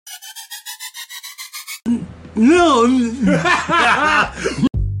No.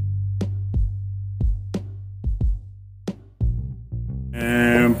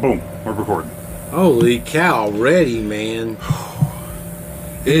 And boom, we're recording. Holy cow, already, man.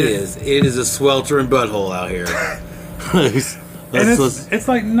 It is a sweltering butthole out here. It's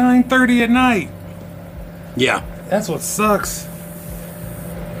like 9:30 at night. Yeah. That's what sucks.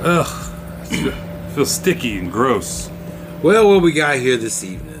 Ugh. Feels sticky and gross. Well, what we got here this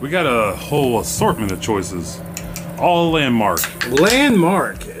evening? We got a whole assortment of choices. All landmark.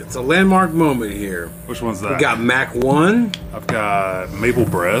 Landmark. It's a landmark moment here. Which one's that? We got Mac 1. I've got Maple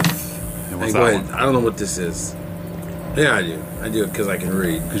Breath. And what's Hey, that go ahead. one? I don't know what this is. Yeah, I do. I do it because I can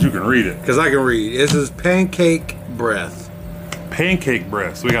read. Because you can read it. Because I can read. This is Pancake Breath. Pancake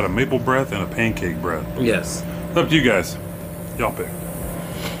breath. So we got a maple breath and a pancake breath. Yes. It's up to you guys. Y'all pick.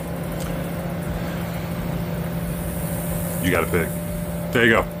 You gotta pick. There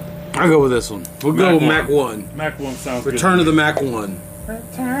you go. I'll go with this one. We'll go with Mac 1. Mac 1 sounds good. Return of the Mac 1.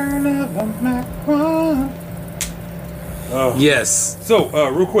 Return of the Mac 1. Oh. Yes. So,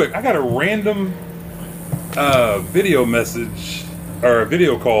 real quick, I got a random video message or a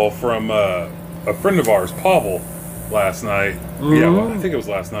video call from a friend of ours, Pavel, last night. Mm-hmm. Yeah, well, I think it was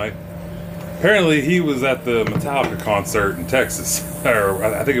last night. Apparently, he was at the Metallica concert in Texas, or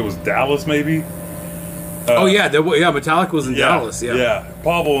I think it was Dallas, maybe. Metallica was in Dallas. Yeah.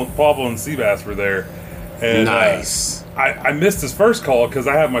 Pavel and Seabass were there. And, nice. I missed his first call because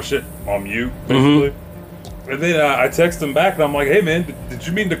I have my shit on mute, basically. Mm-hmm. And then I texted him back and I'm like, hey man, did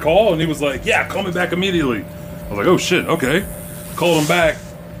you mean to call? And he was like, yeah, call me back immediately. I was like, oh shit, okay. Called him back.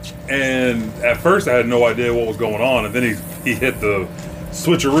 And at first I had no idea what was going on. And then he hit the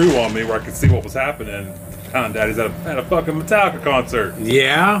switcheroo on me where I could see what was happening. Found out he's at a fucking Metallica concert.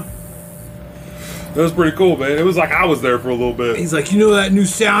 Yeah. It was pretty cool, man. It was like I was there for a little bit. He's like, you know that new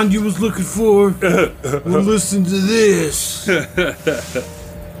sound you was looking for? Well, listen to this.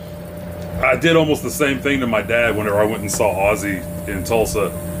 I did almost the same thing to my dad whenever I went and saw Ozzy in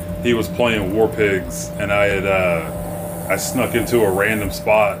Tulsa. He was playing War Pigs, and I snuck into a random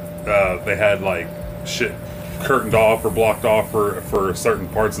spot. They had like shit curtained off or blocked off for certain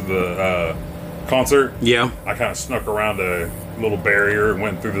parts of the concert. Yeah. I kind of snuck around a little barrier and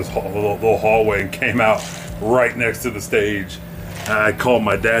went through this little hallway and came out right next to the stage. And I called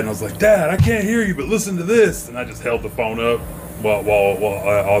my dad and I was like, Dad, I can't hear you, but listen to this. And I just held the phone up while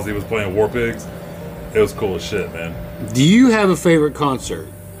Ozzy was playing War Pigs. It was cool as shit, man. Do you have a favorite concert?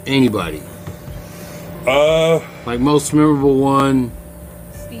 Anybody? Like most memorable one?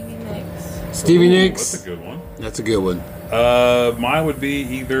 Stevie Nicks. That's a good one. That's a good one. Mine would be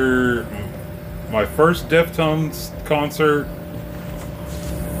either my first Deftones concert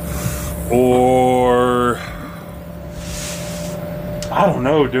or I don't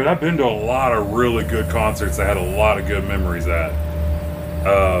know, dude. I've been to a lot of really good concerts. I had a lot of good memories at.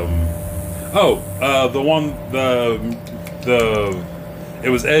 It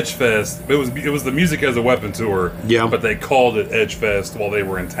was Edge Fest. It was the Music as a Weapon tour. Yeah. But they called it Edge Fest while they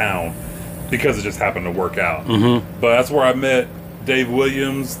were in town because it just happened to work out. Mm-hmm. But that's where I met Dave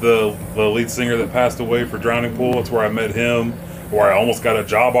Williams, the lead singer that passed away for Drowning Pool. That's where I met him. Where I almost got a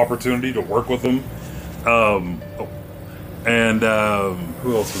job opportunity to work with him. Who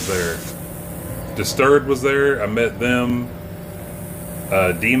else was there? Disturbed was there. I met them.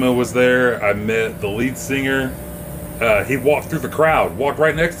 Dima was there. I met the lead singer. He walked through the crowd, walked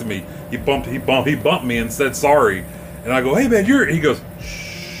right next to me. He bumped me and said sorry. And I go, hey man, he goes,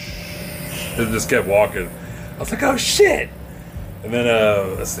 shh, and just kept walking. I was like, oh shit. And then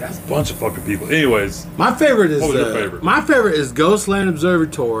that's a bunch of fucking people. Anyways, my favorite is what was your favorite? My favorite is Ghostland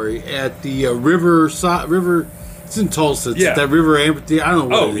Observatory at the river. It's in Tulsa. It's that River Amphitheater. I don't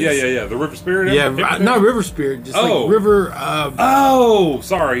know what it is. Yeah. The River Spirit? Yeah, not River Spirit. Just like River...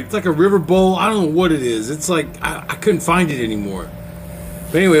 sorry. It's like a river bowl. I don't know what it is. It's like... I couldn't find it anymore.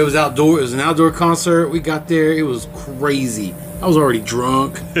 But anyway, it was outdoor. It was an outdoor concert. We got there. It was crazy. I was already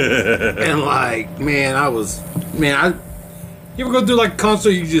drunk. And like, you ever go through like a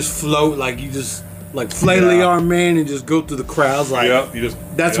concert, you just float, like you just... Like flail your arm, man, and just go through the crowds. Like,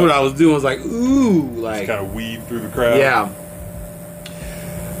 that's what I was doing. I was like, ooh, like just kind of weave through the crowd. Yeah.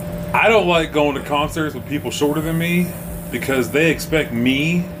 I don't like going to concerts with people shorter than me because they expect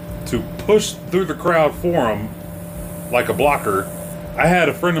me to push through the crowd for them like a blocker. I had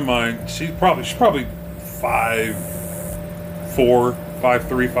a friend of mine. She's probably 5'4", 5'3",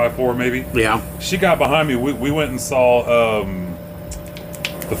 5'4", maybe. Yeah. She got behind me. We went and saw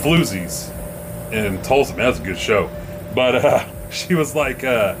the Floozies in Tulsa. Man, that's a good show. But she was like,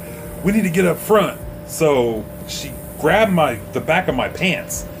 we need to get up front. So she grabbed the back of my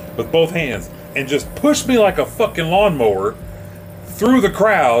pants, with both hands and just pushed me like a fucking lawnmower through the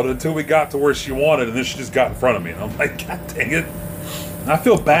crowd until we got to where she wanted, and then she just got in front of me. And I'm like, God dang it. I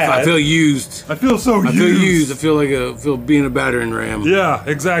feel bad. I feel used. I feel so used. I feel used. I feel being a battering ram. Yeah,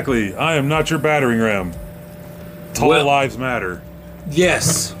 exactly. I am not your battering ram. Tall lives matter.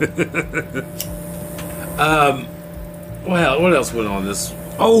 Yes. Well, what else went on this?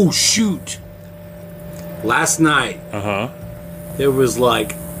 Oh, shoot. Last night, there was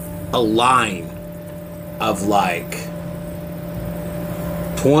like a line of like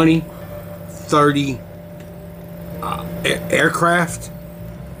 20, 30 aircraft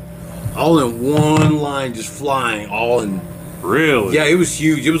all in one line, just flying, all in. Really? Yeah, it was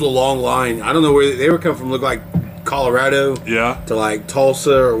huge. It was a long line. I don't know where they were coming from. Looked like Colorado. Yeah. To like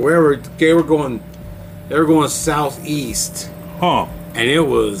Tulsa or wherever they were going. They were going southeast. Huh. And it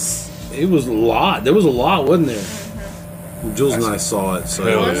was a lot. There was a lot, wasn't there? Mm-hmm. Jules and I saw it. So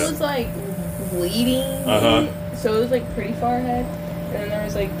one was like leading, so it was like pretty far ahead. And then there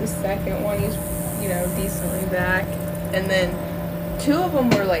was like the second one, he's decently back. And then two of them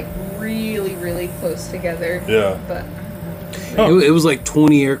were like really, really close together. Yeah. But it was like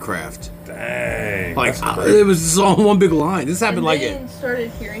 20 aircraft. Dang. Like it was just all one big line. This happened like it. Started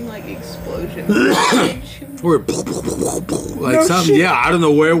hearing like explosions. Or like something. Yeah, I don't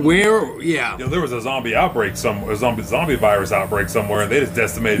know where. Yeah. There was a zombie outbreak somewhere, a zombie virus outbreak somewhere, and they just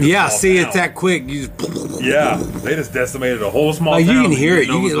decimated. Yeah, see, town. it's that quick. You just. Yeah, they just decimated a whole small like town. you can hear it.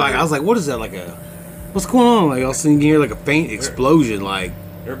 You Like I was like, what is that? Like what's going on? Like all of a sudden you can hear like a faint explosion. Like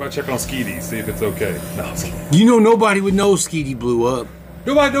everybody check on Skeety, see if it's okay. No, nobody would know Skeety blew up.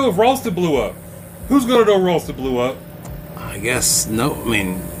 Nobody know if Ralston blew up. Who's gonna know Ralston blew up? I guess no. I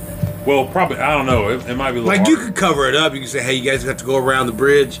mean. Well, probably, I don't know. It might be a little like hard. you could cover it up. You can say, hey, you guys have to go around the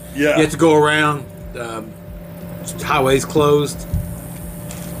bridge. Yeah. You have to go around. Highway's closed.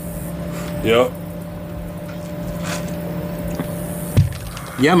 Yep.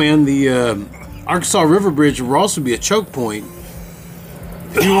 Yeah, man. The Arkansas River Bridge will also be a choke point.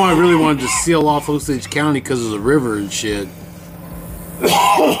 If you really wanted to seal off Osage County because of the river and shit.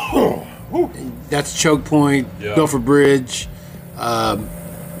 That's choke point. Yeah. Gopher Bridge.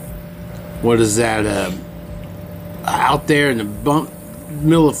 What is that? Out there in the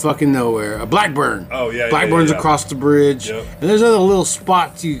middle of fucking nowhere. Blackburn. Oh, yeah. Blackburn's yeah. across the bridge. Yep. And there's other little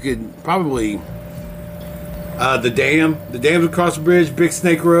spots you could probably. The dam. The dam's across the bridge. Big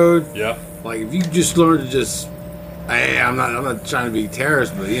Snake Road. Yeah. Like, if you just learn to just. Hey, I'm not trying to be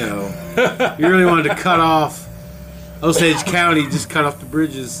terrorist, but, you really wanted to cut off Osage County, just cut off the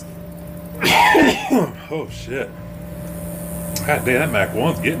bridges. Oh, shit. God damn, that Mac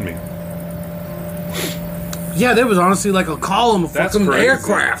 1's getting me. Yeah, there was honestly like a column of That's fucking crazy.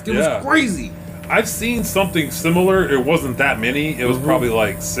 aircraft. It was crazy. I've seen something similar. It wasn't that many. It was probably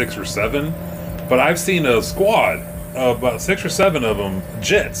like 6 or 7. But I've seen a squad of about 6 or 7 of them,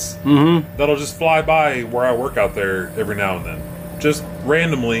 jets, that'll just fly by where I work out there every now and then. Just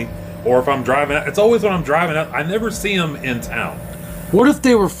randomly. Or if I'm driving out. It's always when I'm driving out. I never see them in town. What if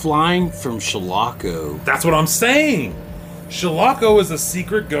they were flying from Chilocco? That's what I'm saying. Chilocco is a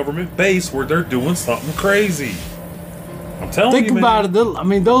secret government base where they're doing something crazy. I'm telling you, Think about it. I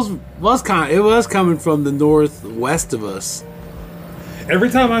mean, it was coming from the northwest of us. Every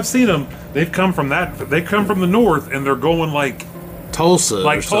time I've seen them, they've come from the north, and they're going like Tulsa.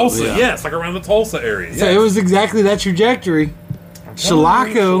 Like Tulsa, yeah. yes, like around the Tulsa area. So yes. it was exactly that trajectory.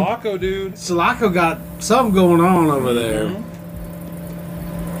 Chilocco, dude. Chilocco got something going on over there.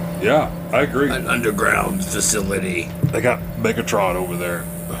 Yeah, I agree. An underground facility. They got Megatron over there.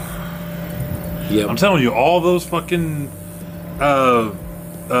 Yep. I'm telling you, all those fucking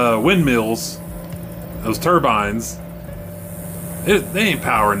windmills, those turbines, they ain't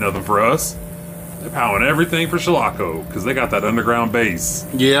powering nothing for us. They're powering everything for Chilocco because they got that underground base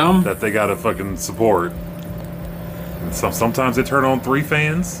that they got to fucking support. And sometimes they turn on 3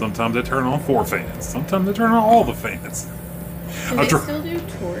 fans, sometimes they turn on 4 fans, sometimes they turn on all the fans. Do they still do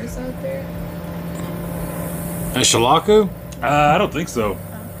tours out there? At Chilocco? I don't think so.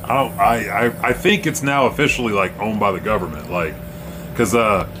 I think it's now officially like owned by the government, like, because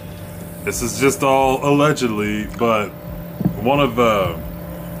this is just all allegedly, but one of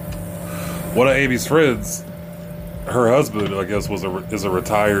Amy's friends, her husband, I guess, is a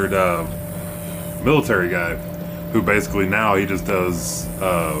retired military guy who basically now he just does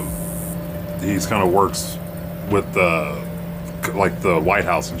he's kind of works with like the White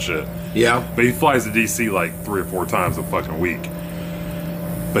House and shit. Yeah. But he flies to DC like 3 or 4 times a fucking week.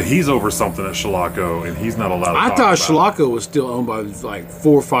 But he's over something at Shalako, and he's not allowed to I talk thought about Shalako was still owned by like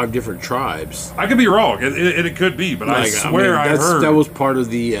 4 or 5 different tribes. I could be wrong. It could be, but I swear I heard that was part of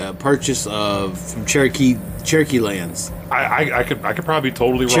the purchase of from Cherokee lands. I could probably be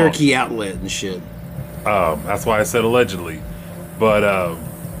totally wrong. Cherokee outlet and shit. That's why I said allegedly. But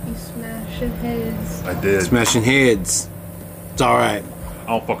You smashing heads. I did. Smashing heads. It's all right. I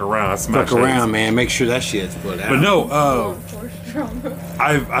don't fuck around. I smash Fuck around, heads. man. Make sure that shit's put out. But no, Force trauma.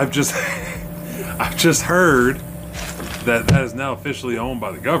 I've just I've just heard that is now officially owned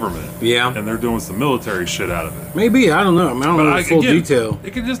by the government. Yeah. And they're doing some military shit out of it. Maybe, I don't know. I mean, I don't know the full again, detail.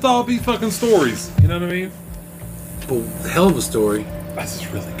 It could just all be fucking stories. You know what I mean? But hell of a story. This is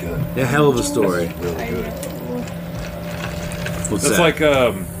really good. Yeah, hell of a story. Really good. What's It's that? like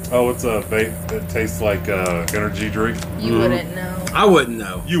it's a vape that tastes like energy drink. You wouldn't know. I wouldn't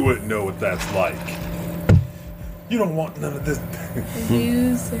know. You wouldn't know what that's like. You don't want none of this.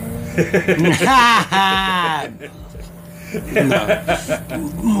 Loser. No.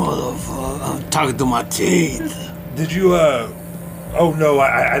 Motherfucker, I'm talking to my teeth. Did you? Oh no,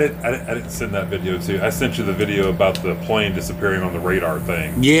 I didn't send that video to you. I sent you the video about the plane disappearing on the radar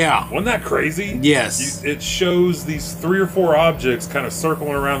thing. Yeah. Wasn't that crazy? Yes. It shows these 3 or 4 objects kind of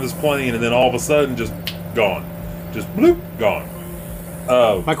circling around this plane, and then all of a sudden, just gone, just bloop, gone.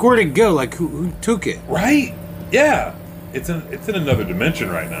 Like, where'd it go? Like, who took it? Right? Yeah. It's in another dimension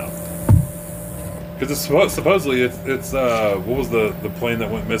right now. Because it's supposedly it's what was the plane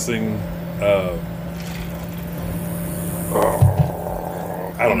that went missing?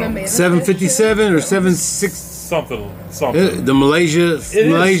 I don't know. 757 or 76? Something. The Malaysia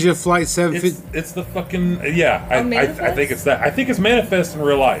flight It's 750. it's the fucking yeah. I Manifest? think it's that. I think it's manifest in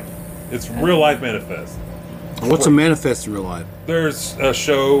real life. It's real life manifest. What's a manifest in real life? There's a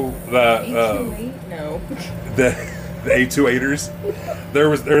show that H2A? No. the A28ers.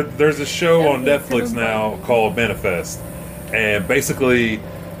 There's a show on Netflix now called Manifest, and basically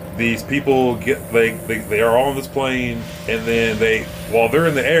these people they are on this plane, and then while they're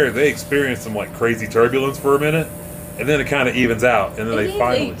in the air they experience some like crazy turbulence for a minute, and then it kind of evens out, and then they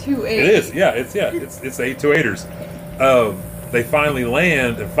finally it is it's A28ers. They finally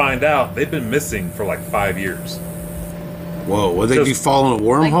land and find out they've been missing for like 5 years. Whoa, would they be following a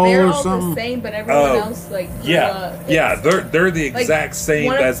Like wormhole they're or all something? the same, but everyone else like grew up. They're the exact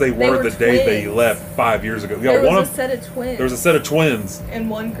same as they were the day they left 5 years ago. Yeah, There was a set of twins. There was a set of twins. And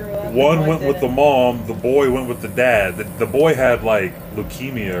one grew up. One went with the mom. The boy went with the dad. The boy had like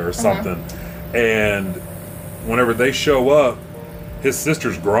leukemia or something, and whenever they show up, his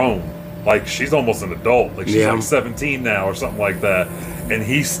sister's grown. Like she's almost an adult. Like she's like 17 now or something like that, and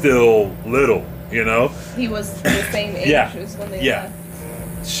he's still little. You know, he was the same age as when they left.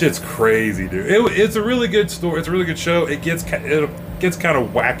 Shit's crazy, dude. It's a really good story. It's a really good show. It gets kind of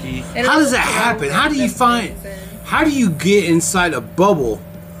wacky. And How does that happen? How do you get inside a bubble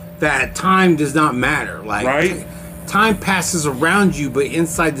that time does not matter? Like, right? Time passes around you, but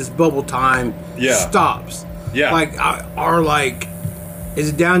inside this bubble, time stops. Yeah. Like, is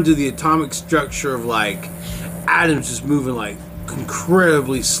it down to the atomic structure of like atoms just moving like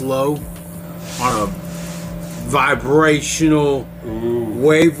incredibly slow on a vibrational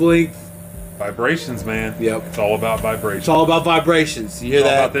wavelength? Vibrations, man. Yep. It's all about vibrations. It's all about vibrations. You hear It's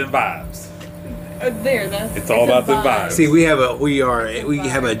all that? about them vibes. It's all about them vibes. See, we have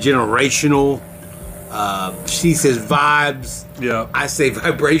a generational. She says vibes. Yeah. I say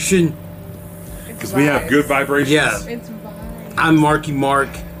vibration. Because we have good vibrations. Yeah. It's vibes. I'm Marky Mark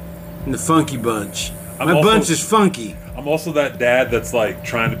and the Funky Bunch. My also- bunch is funky. I'm also that dad that's like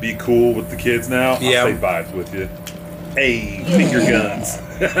trying to be cool with the kids now. Yeah. I'll say vibes with you. Hey, finger guns.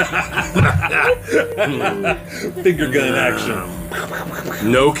 Finger gun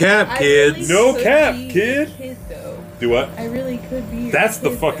action. No cap, kids. No could cap, be kid. a kid, though. Do what? I really could be. your That's the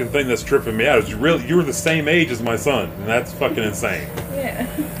kid, fucking though. thing that's tripping me out. Is you were the same age as my son, and that's fucking insane. Yeah.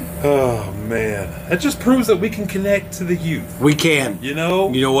 Oh man, that just proves that we can connect to the youth. We can. You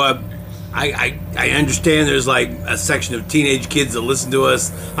know. You know what? I understand there's like a section of teenage kids that listen to us.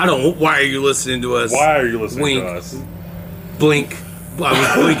 Why are you listening to us? Why are you listening Wink. to us? Blink. I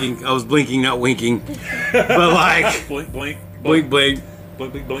was blinking. I was blinking, not winking. But like, Blink, blink, blink, blink.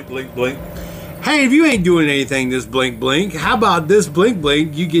 blink, blink, blink, blink, blink. Hey, if you ain't doing anything this blink blink, how about this blink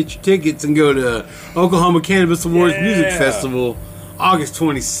blink? You get your tickets and go to Oklahoma Cannabis Awards Music Festival, August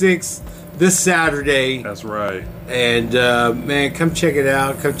 26th, this Saturday. That's right. And man, come check it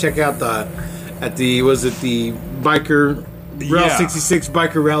out. Come check out the biker Route 66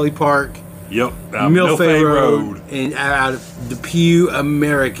 Biker Rally Park. Yep. Milfay Road in out of Depew,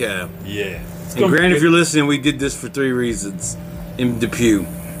 America. Yeah. And Grant, if you're listening, we did this for 3 reasons in Depew.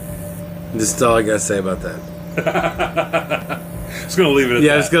 This is all I gotta say about that. Just gonna leave it at that.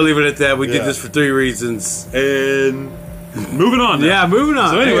 Yeah, just gonna leave it at that. We did Yeah. this for 3 reasons. And moving on now. Yeah, moving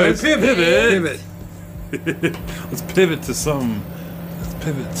on. So anyways, pivot. Let's pivot to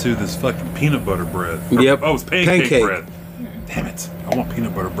this fucking peanut butter bread. Yep. Oh, it's pancake Pancake. bread. Damn it. I want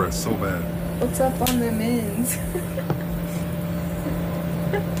peanut butter bread so bad. What's up on the ends?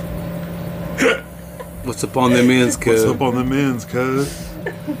 What's up on them ends, cuz? What's up on the men's, cuz?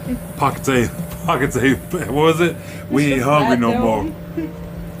 Pockets A. What was it? We ain't hungry no more.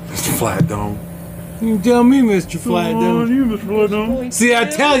 Mr. Flat Dome. You tell me, Mr. Flat Come on, Dome. you, Mr. Flat Dome. See, I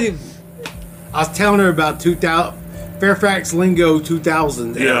tell you, I was telling her about 2000 Fairfax Lingo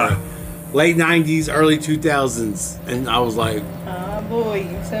 2000 era. Late 90s, early 2000s, and I was like, Ah, boy,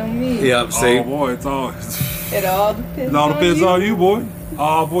 you tell me. "Yep, see, Oh boy, It all depends. it all depends on you, boy.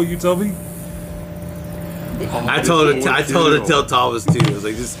 Oh boy, you tell me. I told her to tell Thomas too. I was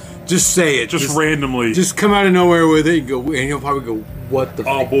like, just say it, Just randomly. just come out of nowhere with it and go, and he'll probably go, what the?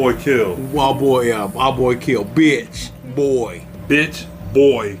 Oh boy, kill. Oh boy, yeah, oh boy, kill, bitch, boy, Bitch,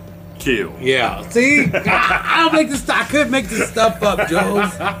 boy, kill. yeah. See, I don't make this. I couldn't make this stuff up, Joe.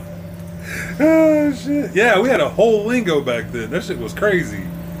 Oh shit. Yeah, we had a whole lingo back then. That shit was crazy.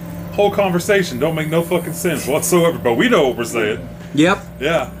 Whole conversation don't make no fucking sense whatsoever, but we know what we're saying. Yep,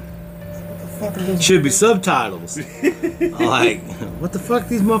 Yeah. should be subtitles. Like, what the fuck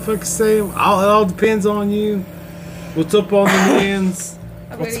these motherfuckers say? It all depends on you. What's up on the ends?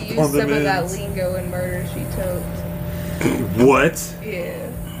 I'm What's gonna up use on the some of that ends? lingo in Murder She Tote. What? Yeah.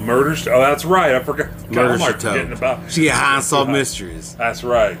 Murder? Oh, that's right. I forgot. God, Murder I'm like She Tote. forgetting about. She get high and solve mysteries. That's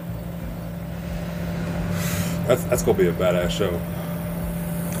right. That's gonna be a badass show.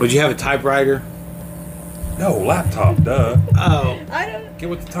 Would you have a typewriter? No, laptop, duh. Oh, I don't. Get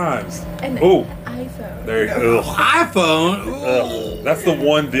with the times. An Oh, iPhone. there you go. iPhone. Ugh. That's the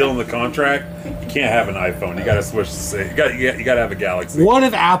one deal in the contract. You can't have an iPhone. You gotta switch to you gotta have a Galaxy. What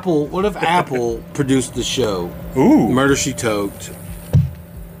if Apple produced the show Ooh. Murder She Tote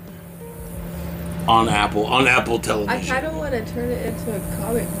on Apple I television? kind of want to turn it into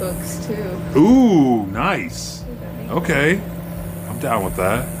comic books too. Ooh, nice. Okay. I'm down with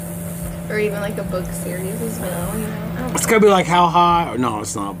that. Or even like a book series as well, you know? I don't It's know. gonna be like How High? Or no,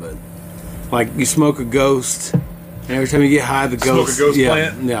 it's not. But like you smoke a ghost, and every time you get high, the Smoke ghost. a ghost yeah,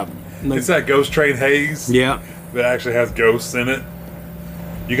 plant? Yeah. Like, It's that Ghost Train Haze yeah. that actually has ghosts in it.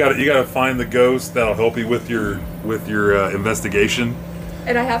 You gotta find the ghost that'll help you with your investigation.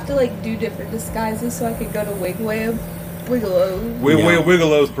 And I have to like do different disguises so I can go to Wigwam. Wigglow's.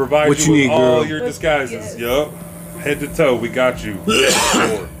 Wigglelows provide What you you with need, all girl? your disguises. Yes. Yup. Head to toe, we got you.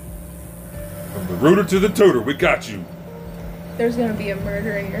 Sure. From the rooter to the tutor, we got you. There's gonna be a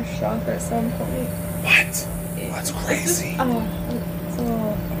murder in your shop at some point. What? That's crazy. Oh, so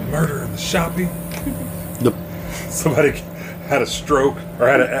Murder in the shopping. The Somebody had a stroke or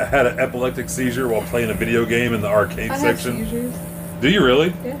had an epileptic seizure while playing a video game in the arcade I have section. seizures. Do you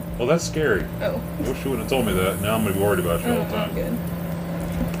really? Yeah. Well, that's scary. Oh. I wish you wouldn't have told me that. Now I'm gonna be worried about you all the I'm time. good.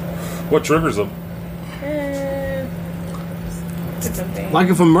 What triggers them? Different things. Like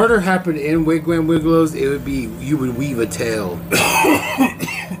if a murder happened in Wigwam Wigglows, it would be you would weave a tale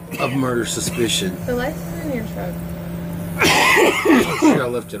of murder suspicion. The lights are in your truck. Sure, I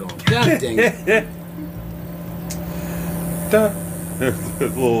left it on. God dang it!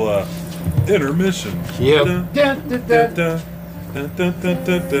 Little intermission. Yep. Dun, dun, dun, dun, dun, dun, dun,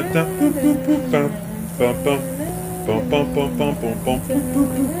 dun, dun, dun. Bum, bum, bum, bum, bum, bum, bum, bum, bum,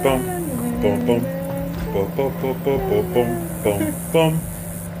 bum, bum, bum, bum, bum, bum, bum, bum, bum, bum.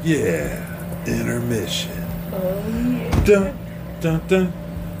 Yeah, intermission. Oh yeah. Dun, dun, dun,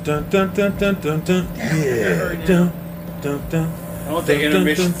 dun, dun, dun, dun, dun, dun. Yeah, dun, dun, dun. I want the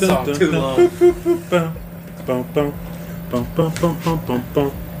intermission song too long. Bum, bum, bum, bum, bum, bum, bum, bum,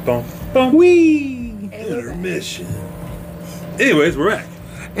 bum, bum, bum. Wee. Intermission. Anyways, we're back.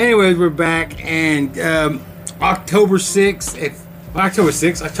 Anyways, we're back, and October 6th,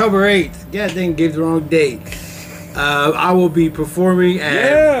 October 8th. Yeah, dang, gave the wrong date. I will be performing at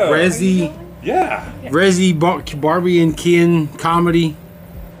Yeah. Resi Yeah. Barbie and Ken comedy.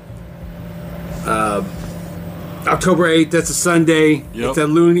 October 8th, that's a Sunday. Yep. It's at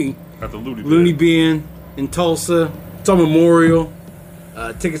Looney At the Looney Bin in Tulsa. It's on Memorial.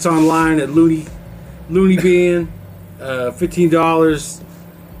 Tickets online at Looney Bin. $15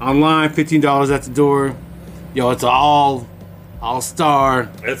 online, $15 at the door. Yo, it's an all-star.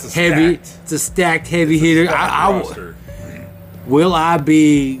 It's a heavy. stacked. It's a stacked heavy hitter. Roster. Will I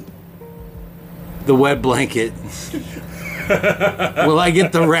be the wet blanket? Will I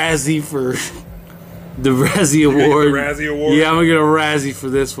get the Razzie for the Razzie Award? The Razzie Award? Yeah, I'm gonna get a Razzie for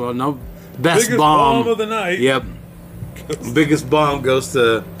this one. No, Best Biggest bomb. bomb of the night. Yep. Biggest bomb goes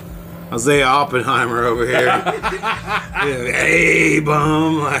to Isaiah Oppenheimer over here. Hey,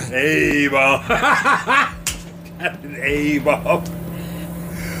 bomb. A-bomb. An A-bomb.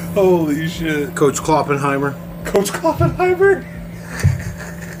 Holy shit. Coach Kloppenheimer. Coach Kloppenheimer?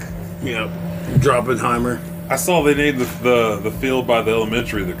 Yep. Droppenheimer. I saw they named the field by the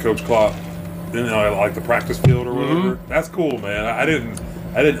elementary that Coach Klopp, like the practice field or whatever. That's cool, man. I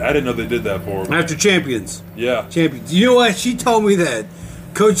didn't know they did that for him. After champions. Yeah. Champions. You know what? She told me that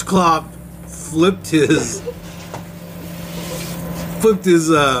Coach Klopp flipped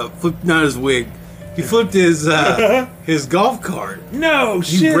not his wig. He flipped his golf cart. No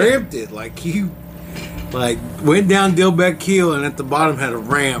He shit. ramped it he went down Dilbeck Hill and at the bottom had a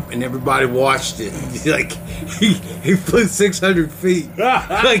ramp and everybody watched it. He flew 600 feet.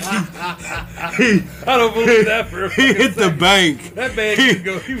 I don't believe that for a he fucking hit the second. bank. That man could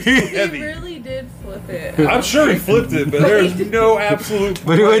go. He was too He heavy. really did flip it. I'm sure he flipped it, but there's no absolute.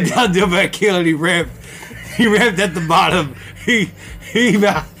 But he went way. down Dilbeck Hill and he ramped at the bottom. He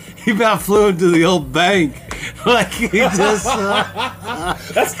about flew into the old bank. He just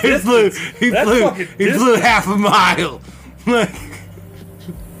That's he flew fucking he flew half a mile.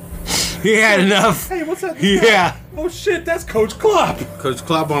 He had enough. Hey, what's that? Yeah. Oh shit, that's Coach Klopp. Coach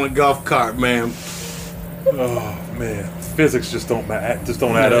Klopp on a golf cart, man. Oh man, physics just don't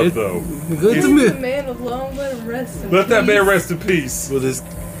add up though. Good He's to the me. man alone. Let him rest. Let that man rest in peace. With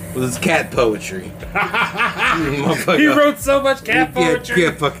his cat poetry. He wrote so much cat poetry.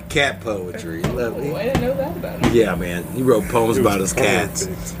 Yeah, fucking cat poetry. Lovely. Oh, I didn't know that about him. Yeah, man. He wrote poems It was about his cats.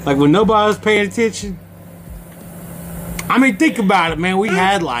 perfect. Like when nobody was paying attention. I mean, think about it, man. We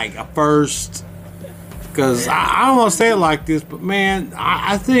had like a first. Because I don't want to say it like this, but man,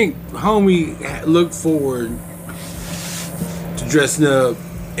 I think homie looked forward to dressing up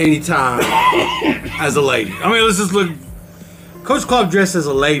anytime as a lady. I mean, let's just look. Coach Klopp dressed as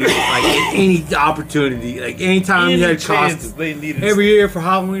a lady, like any opportunity, like anytime he had a costume. They needed Every year for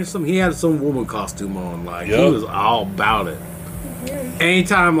Halloween or something, he had some woman costume on. Like he Yup. was all about it.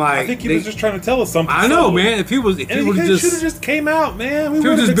 Anytime, like I think he was just trying to tell us something. I know, subtle. man. If he would And have he should have just just came out, man. if he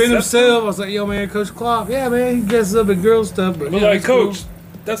would have just been himself, I was like, yo, man, Coach Klopp, yeah, man, he dresses up in girl stuff, but We're yeah, like, that's cool. Coach,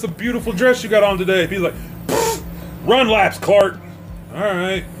 that's a beautiful dress you got on today. He's like, run laps, Clark. All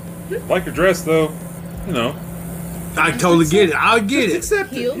right, like your dress though, you know. I totally get it. I get it.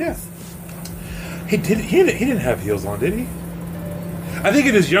 Accept Heels? it. Yeah. He didn't have heels on, did he? I think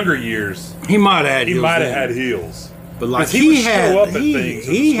in his younger years, He might have had he heels might have then. had heels. But like 'Cause he would he had, show up at he, things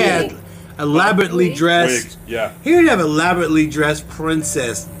at he school. had elaborately Wig. dressed. Wig, yeah. He would have elaborately dressed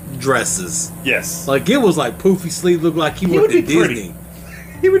princess dresses. Yes. Like it was like poofy sleeve, looked like he He went would to be pretty. Disney.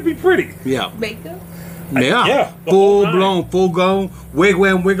 He would be pretty. Yeah, Makeup. yeah, yeah, the whole full nine. blown, full grown,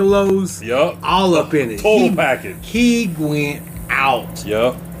 wigwam wiggalos, Yup. all up in it. Total package. He went out.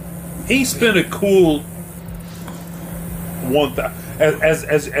 Yep. He spent a cool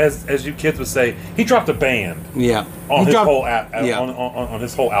as you kids would say, he dropped a band Yeah, on He his dropped- whole yeah. on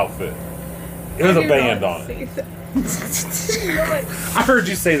his whole outfit. It was a band on it. I heard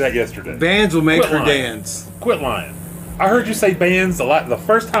you say that yesterday. Bands will make Quit her lying. dance. Quit lying. I heard you say bands a lot. The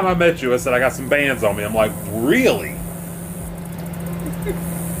first time I met you, I said I got some bands on me. I'm like, really?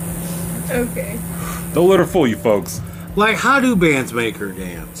 Okay. Don't let her fool you, folks. Like, how do bands make her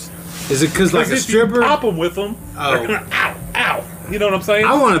dance? Is it because like a if stripper? you pop them with them, Oh. they're gonna ow, ow. You know what I'm saying?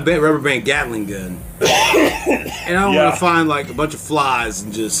 I want a rubber band Gatling gun, and I want Yeah. to find like a bunch of flies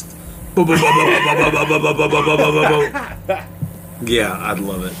and just. Yeah, I'd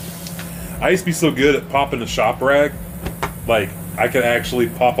love it. I used to be so good at popping a shop rag, like I could actually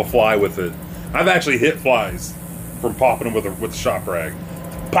pop a fly with it. I've actually hit flies from popping them with a shop rag.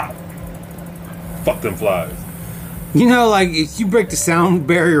 Pop. Fuck them flies. You know, like if you break the sound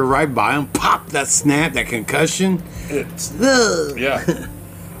barrier right by them, pop that snap, that concussion. It's, Ugh. yeah.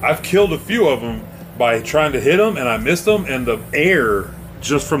 I've killed a few of them by trying to hit them, and I missed them, and the air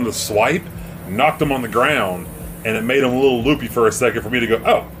just from the swipe knocked them on the ground, and it made them a little loopy for a second for me to go,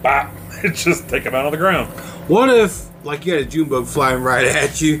 oh, bop. Just take them out on the ground. What if like you had a June bug flying right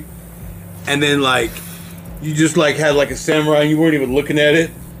at you, and then like you just like had like a samurai and you weren't even looking at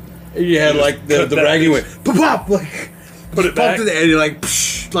it, and you had You like just the cut that rag and you bitch. went pop pop like Put it pop back. to the end, you like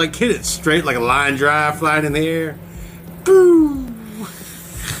psh, like hit it straight like a line drive flying in the air. Boo.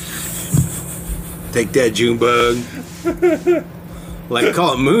 Take that, June bug. Like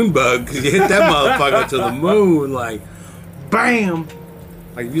call it moon bug because you hit that motherfucker to the moon like bam.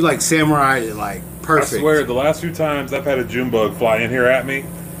 Like you like samurai it like perfect. I swear, the last few times I've had a June bug fly in here at me,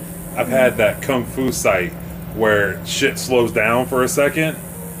 I've had that kung fu sight where shit slows down for a second,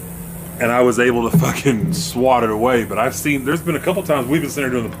 and I was able to fucking swat it away. But there's been a couple times we've been sitting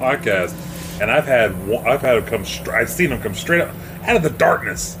there doing the podcast, and I've seen them come straight up out of the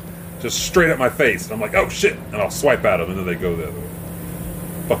darkness, just straight at my face. And I'm like, oh shit, and I'll swipe at them, and then they go the other way.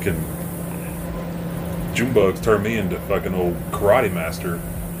 Fucking June bugs turn me into fucking old karate master.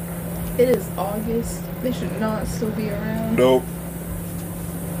 It is August. They should not still be around. Nope.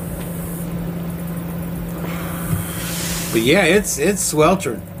 But yeah, it's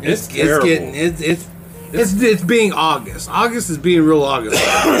sweltering. It's terrible. It's being August. August is being real August.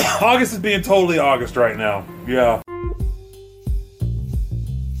 August is being totally August right now. Yeah.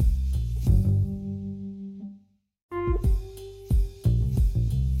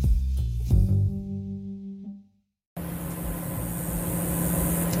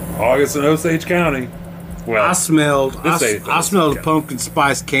 August in Osage County. Well, I smelled County. a pumpkin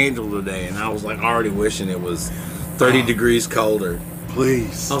spice candle today, and I was like already wishing it was 30 degrees colder.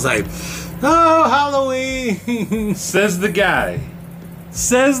 Please. I was like, oh, Halloween. Says the guy.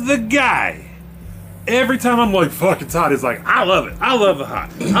 Every time I'm like, fuck, it's hot, he's like, I love it. I love the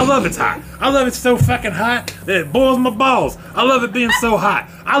hot. I love it's hot. I love it so fucking hot that it boils my balls. I love it being so hot.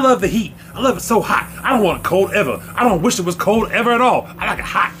 I love the heat. I love it so hot. I don't want it cold ever. I don't wish it was cold ever at all. I like it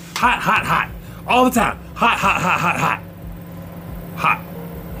hot. Hot, hot, hot. All the time. Hot, hot, hot, hot, hot. Hot.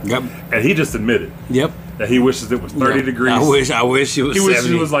 Yep. And he just admitted. Yep. That he wishes it was 30 degrees. I wish it was 70. He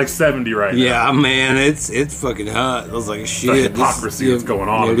wishes it was like 70 right now. Yeah, man, it's fucking hot. I was like, shit. The hypocrisy that's going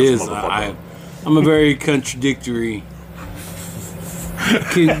on. It is. I'm a very contradictory.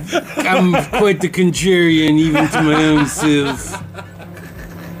 I'm quite the contrarian, even to my own self.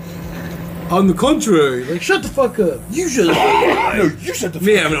 On the contrary, like, shut the fuck up. You shut the fuck up. No, you shut the fuck up.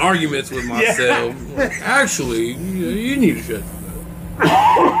 Me having arguments with myself. Actually, you need to shut the fuck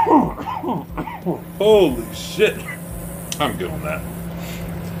up. Holy shit. I'm good on that.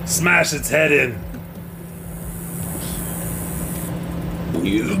 Smash its head in.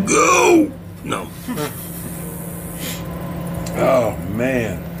 You go. No. Oh,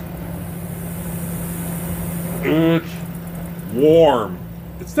 man. It's warm.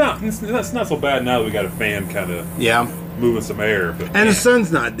 It's not so bad now that we got a fan kind of moving some air. But and the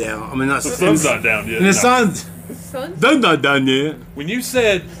sun's not down. I mean, the sun's not down yet. And the sun's not down yet. When you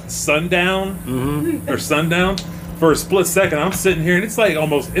said sundown or sundown, for a split second, I'm sitting here and it's like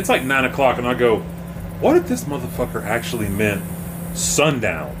 9 o'clock, and I go, what if this motherfucker actually meant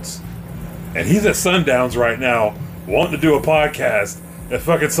sundowns? And he's at sundowns right now, wanting to do a podcast at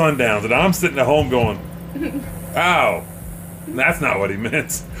fucking sundowns, and I'm sitting at home going, ow. That's not what he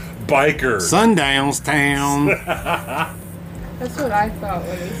meant. Biker. Sundowns town. That's what I thought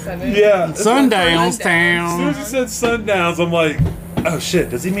when he said it. Yeah. Sundowns town. As soon as he said sundowns, I'm like, oh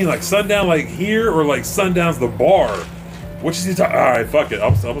shit, does he mean like sundown like here or like sundowns the bar? Which is he talking? Alright, fuck it.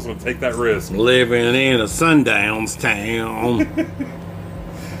 I'm just going to take that risk. Living in a sundowns town.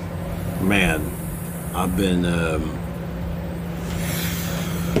 Man, I've been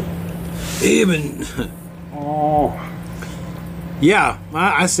even... Oh... Yeah,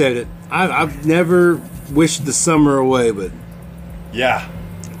 I said it. I've never wished the summer away, but yeah,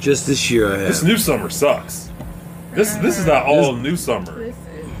 just this year I have. This new summer sucks. This is that all new summer.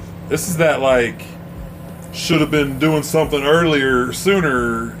 This is that like should have been doing something earlier,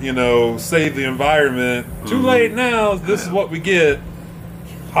 sooner. You know, save the environment. Too late now. This is what we get.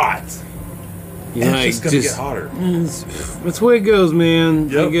 Hot. Yeah, it's just gonna get hotter. That's the way it goes, man.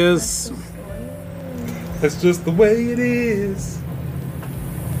 Yep. I guess that's just the way it is.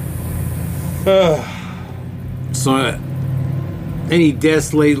 So, any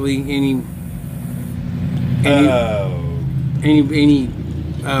deaths lately? Any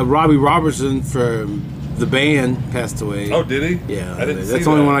Robbie Robertson from the band passed away. Oh, did he? Yeah, I didn't see that's the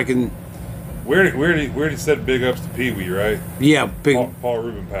only one I can. Where he said big ups to Pee Wee, right? Yeah, big. Paul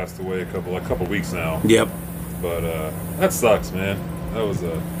Rubin passed away a couple weeks now. Yep. But that sucks, man. That was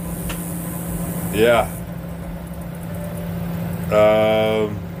yeah.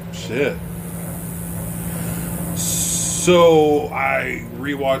 Shit. So I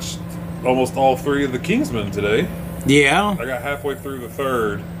rewatched almost all 3 of the Kingsmen today. Yeah. I got halfway through the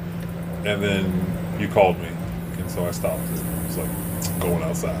 3rd, and then you called me, and so I stopped. It was like going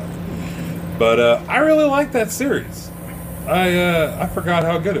outside. But I really like that series. I forgot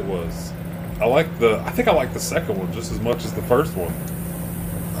how good it was. I think I like the second one just as much as the first one.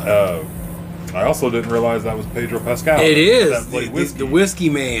 I also didn't realize that was Pedro Pascal. It is that played whiskey. The whiskey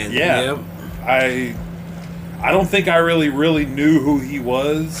man. Yeah. Yep. I don't think I really knew who he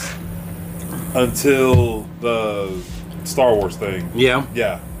was until the Star Wars thing. Yeah.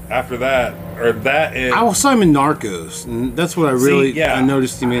 Yeah. After that, or that. And, I saw him in Narcos, and that's what I really I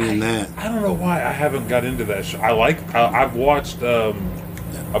noticed him in that. I don't know why I haven't got into that show. I've watched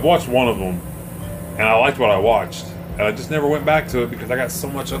one of them, and I liked what I watched, and I just never went back to it because I got so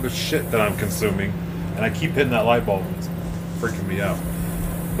much other shit that I'm consuming, and I keep hitting that light bulb, and it's freaking me out.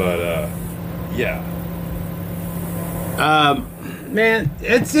 But yeah. Man,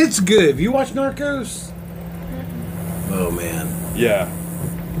 it's good. Have you watched Narcos? Oh man. Yeah.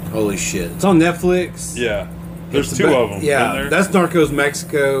 Holy shit. It's on Netflix. Yeah. There's two of them. Yeah. That's Narcos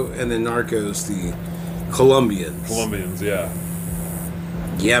Mexico, and then Narcos the Colombians. Colombians, yeah.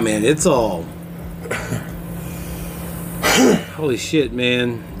 Yeah, man, it's all. Holy shit,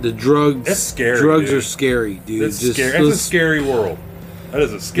 man. The drugs. It's scary. Drugs dude. are scary, dude. It's scary. It's a scary world. That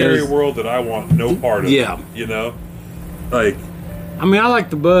is a scary world that I want no part of. Yeah. You know? Like. I mean, I like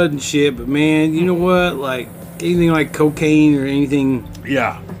the bud and shit, but man, you know what? Like, anything like cocaine or anything.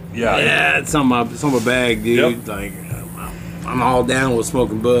 Yeah. Yeah. Yeah, it's on my bag, dude. Yep. Like, I'm all down with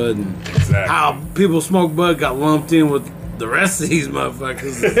smoking bud. And exactly. How people smoke bud got lumped in with the rest of these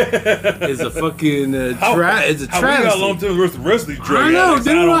motherfuckers is a fucking it's a travesty. How we got lumped in with the rest of these drugs? I know, dude.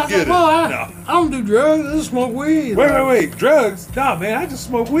 I don't get it. I don't do drugs. I just smoke weed. Wait. Drugs? Nah, man. I just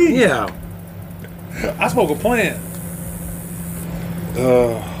smoke weed. Yeah. I smoke a plant.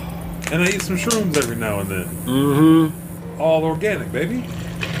 And I eat some shrooms every now and then. Mm-hmm. All organic, baby.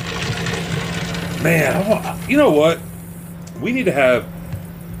 Man, you know what? We need to have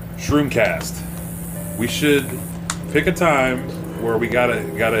Shroomcast. We should pick a time where we gotta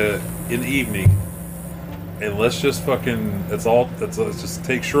in the evening, and let's just fucking let's just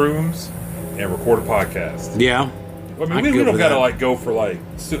take shrooms and record a podcast. Yeah. I mean, we don't gotta like go for like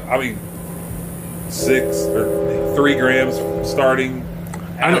 6 or 3 grams starting.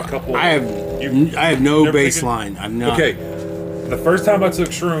 I have no baseline. I'm not. Okay. The first time I took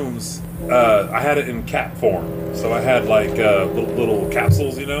shrooms, I had it in cap form. So I had like little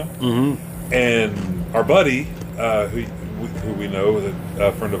capsules, you know. Mm-hmm. And our buddy, who we know,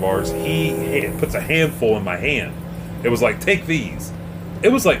 a friend of ours, he puts a handful in my hand. It was like, take these. It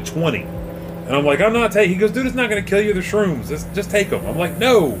was like 20. And I'm like, I'm not taking. He goes, dude, it's not going to kill you. They're shrooms. Just take them. I'm like,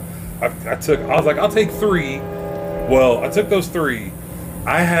 no. I was like, I'll take 3. Well, I took those 3.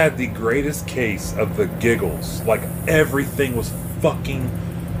 I had the greatest case of the giggles. Like, everything was fucking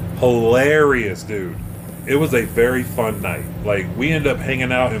hilarious, dude. It was a very fun night. Like, we ended up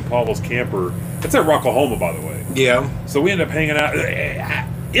hanging out in Pavel's camper. It's at Rocklahoma, by the way. Yeah. So we ended up hanging out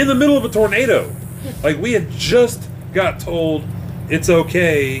in the middle of a tornado. Like, we had just got told, it's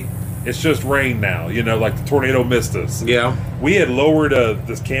okay, it's just rain now. You know, like the tornado missed us. Yeah. We had lowered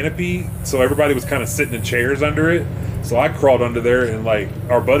this canopy, so everybody was kind of sitting in chairs under it. So I crawled under there, and like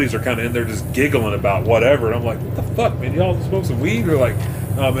our buddies are kind of in there just giggling about whatever. And I'm like, what the fuck, man? Y'all smoke some weed? They're like,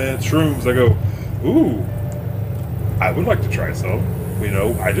 oh man, shrooms. I go, ooh, I would like to try some. You know,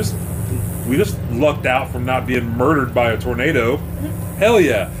 we just lucked out from not being murdered by a tornado. Hell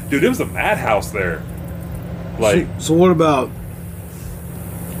yeah, dude! It was a madhouse there. Like, so what about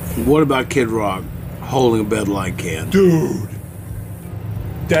Kid Rock holding a Bud Light can? Dude,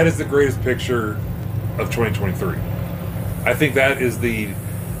 that is the greatest picture of 2023. I think that is the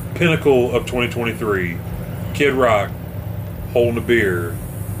pinnacle of 2023. Kid Rock holding a beer.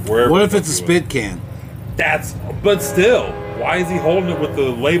 Wherever. What if it's a spit can? But still, why is he holding it with the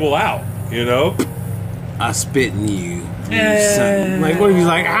label out? You know? I spit in you. Son. Like, what if he's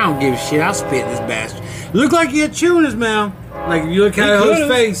like, I don't give a shit, I'll spit in this bastard. Look like he had chew in his mouth. Like, if you look at his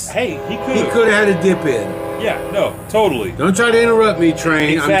face. Hey, he could have had a dip in. Yeah, no, totally. Don't try to interrupt me,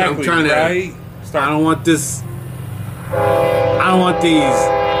 Train. Exactly, I'm trying to. Right? I don't want this. I don't want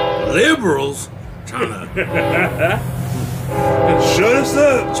these liberals trying to shut us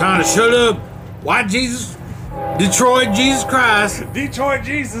up. Trying to shut up. White Jesus, Detroit Jesus Christ, Detroit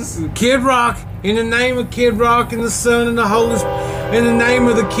Jesus, Kid Rock. In the name of Kid Rock and the Son and the Holy Spirit. In the name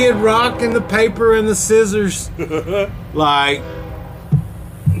of the Kid Rock and the paper and the scissors. Like,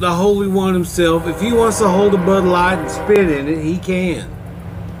 the Holy One himself. If he wants to hold a Bud Light and spit in it, he can.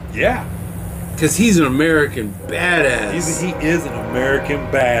 Yeah. Because he's an American badass. He is an American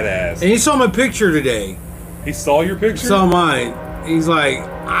badass. And he saw my picture today. He saw your picture? Saw mine. He's like,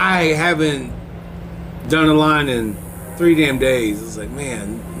 I haven't done a line in 3 damn days. I was like,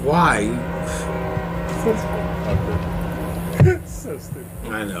 man, why? So stupid.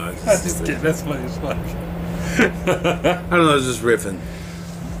 I know. I'm just kidding. That's funny as fuck. I don't know. I was just riffing.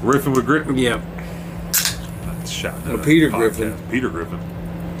 Riffing with Griffin? Yeah. Shot. Peter Griffin. Peter Griffin.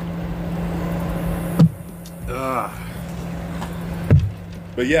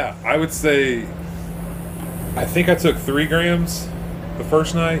 But yeah, I would say I think I took 3 grams the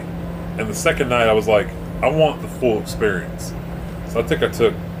first night, And the second night, I was like, I want the full experience. So I think I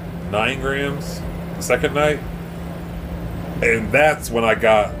took 9 grams the second night. And that's when I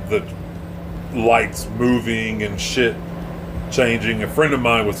got the lights moving and shit changing. A friend of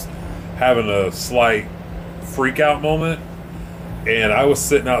mine was having a slight freak out moment. And I was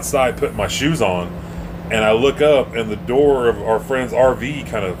sitting outside putting my shoes on. And I look up and the door of our friend's RV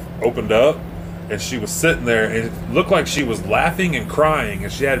kind of opened up. And she was sitting there, and it looked like she was laughing and crying,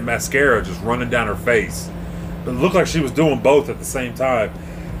 and she had mascara just running down her face. But it looked like she was doing both at the same time.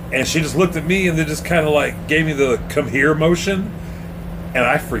 And she just looked at me and then just kind of like gave me the come here motion. And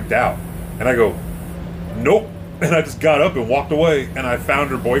I freaked out. And I go, nope. And I just got up and walked away. And I found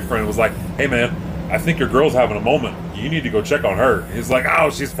her boyfriend and was like, hey man, I think your girl's having a moment. You need to go check on her. And he's like, oh,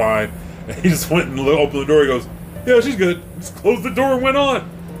 she's fine. And he just went and opened the door. He goes, yeah, she's good. Just closed the door and went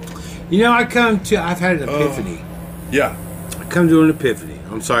on. You know, I've had an epiphany. Yeah. I come to an epiphany.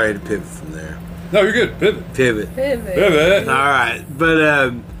 I'm sorry I had to pivot from there. No, you're good. Pivot. All right. But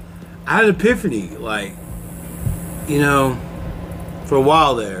I had an epiphany. Like, you know, for a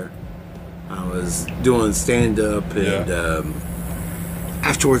while there, I was doing stand-up. And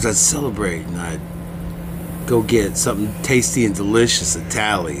afterwards, I'd celebrate. And I'd go get something tasty and delicious at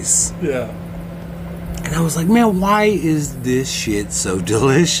Tally's. Yeah. And I was like, man, why is this shit so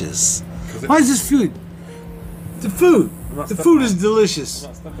delicious? Why is this food? The food is delicious. I'm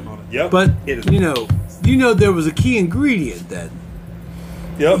not stepping on it. Yep. But, it is. you know there was a key ingredient that,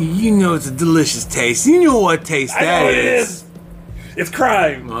 yep. you know it's a delicious taste. You know what taste I that know is. It's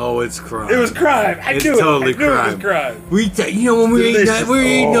crime. Oh, it's crime. It was crime. I It's knew totally it. I knew crime. it was crime. When we were eating that,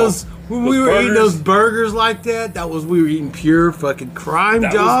 Delicious. we were eating those burgers like that, we were eating pure fucking crime,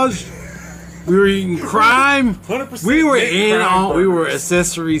 Josh. We were eating crime. 100% We were we were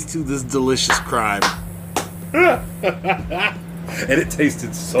accessories to this delicious crime. And it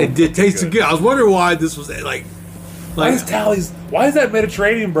tasted so It did taste good. I was wondering why this was why is that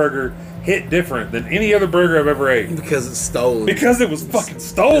Mediterranean burger hit different than any other burger I've ever ate? because it's stolen. Because it was fucking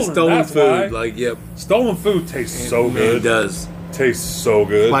stolen. It's stolen That's food. why. Yep. Stolen food tastes so good. It does. Tastes so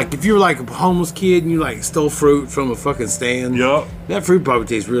good. Like if you were like a homeless kid and you like stole fruit from a fucking stand. Yup. That fruit probably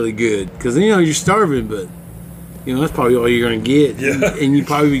tastes really good because you're starving, but that's probably all you're gonna get. Yeah. And you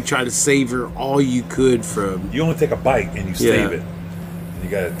probably try to savor all you could from. You only take a bite and you save it. And you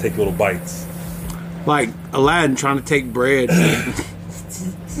gotta take little bites. Like Aladdin trying to take bread.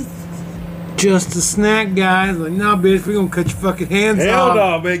 Just a snack, guys. Like, nah, bitch, we're gonna cut your fucking hands Hell off.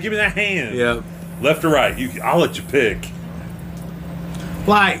 no, man. Give me that hand. Yeah. Left or right? I'll let you pick.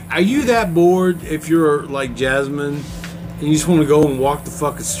 Like, are you that bored if you're like Jasmine and you just want to go and walk the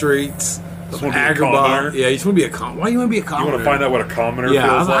fucking streets of wanna be a Agrabah? commoner? Yeah, you just want to be a commoner. Why you want to be a commoner? You want to find out what a commoner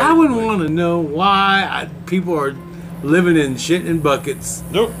Yeah, feels like? I wouldn't want to know why people are living in shit in buckets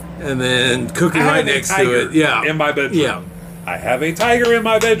Nope. and then cooking I right have a next to tiger it. Yeah. in my bedroom. Yeah. I have a tiger in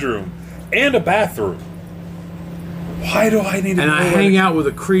my bedroom and a bathroom. Why do I need to And know I where hang to- out with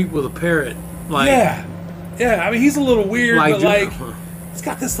a creep with a parrot. Like, Yeah. I mean, he's a little weird, Like, but like, he's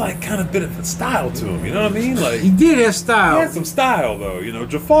got this like kind of bit of a style to him. You know what I mean? Like, he did have he style. had some style though.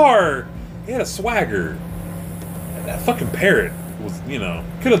 Jafar, he had a swagger. And that fucking parrot was,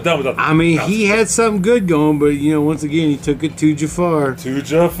 could have done without. I mean, he had something good going, but once again, he took it to Jafar. To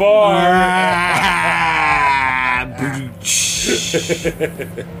Jafar.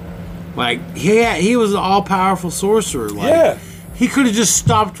 Like, he was an all-powerful sorcerer. Like, Yeah. he could have just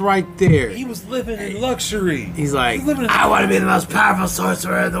stopped right there. He was living in luxury. He's like, He's living in I want to be the most powerful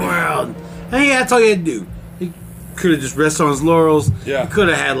sorcerer in the world. And that's all he had to do. He could have just rested on his laurels. Yeah. He could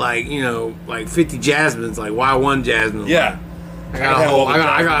have had like 50 jasmines. Like, why one jasmine? Yeah. I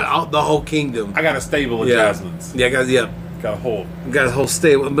got the whole kingdom. I got a stable of jasmines. Yeah, got Got a whole. a whole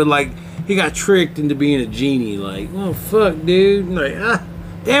stable. But like, he got tricked into being a genie. Like, oh fuck, dude. Like,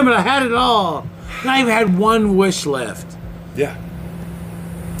 damn it, I had it all. And I even had one wish left. Yeah.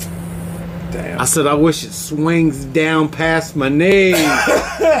 Damn. I said, I wish it swings down past my knees.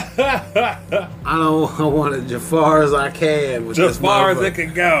 I want it as far as I can. With Just this far as motherfucker. it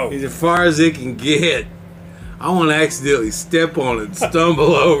can go. As far as it can get. I want to accidentally step on it and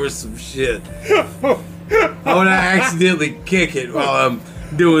stumble over some shit. I want to accidentally kick it while I'm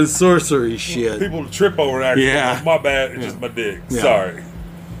doing sorcery shit. People trip over it. Yeah. My bad. It's just my dick. Yeah. Sorry.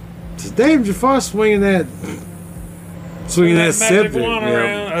 Damn, Jafar swinging that Magic scepter. wand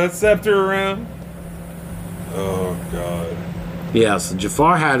around, a scepter around. Oh God. Yeah, so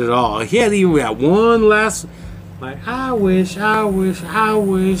Jafar had it all. He had even got one last, like, I wish.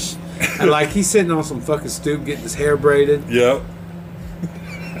 And like, he's sitting on some fucking stoop getting his hair braided. Yep.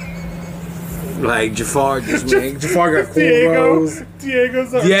 Like Jafar just Jafar got cornrows.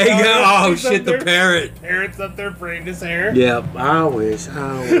 Diego's up Diego, oh he's shit, up the there. parrot. Parrot's up there braiding his hair. Yep, I wish. I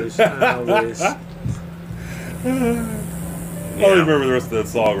don't remember the rest of that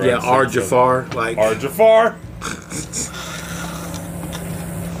song, right? Yeah, R. Jafar. Like R. Jafar.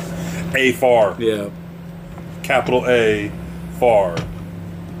 A far. Yeah. Capital A far.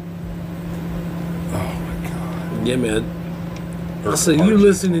 Oh my god. Yeah, man. Or So RJ. you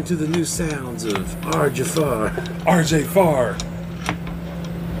listening to the new sounds of R. Jafar. RJ Farr.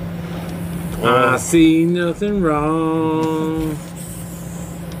 I see nothing wrong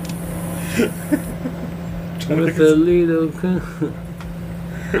with a little.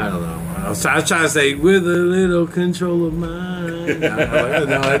 I don't know. I was trying to say with a little control of mine.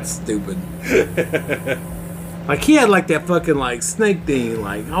 No, that's stupid. Like he had like that fucking like snake thing.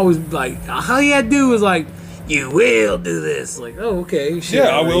 Like always like all he had to do was like, you will do this. Like, oh okay, shit. Yeah,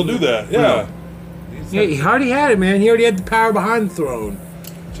 I will do that. Yeah. Yeah, he already had it, man. He already had the power behind the throne.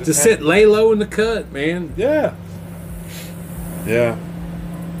 To sit, lay low in the cut, man. Yeah. Yeah.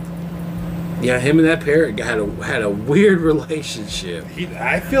 Yeah, him and that parrot had a weird relationship.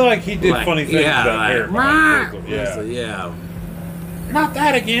 I feel like he did Like, funny things with that parrot. "Rah!" Yeah. Yeah. Not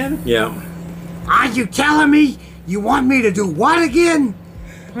that again. Yeah. Are you telling me you want me to do what again?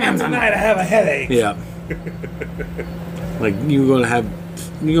 Tonight I have a headache. Yeah. Like you're gonna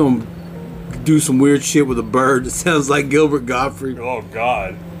do some weird shit with a bird that sounds like Gilbert Gottfried. Oh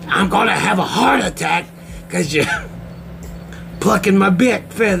God. I'm gonna have a heart attack because you're plucking my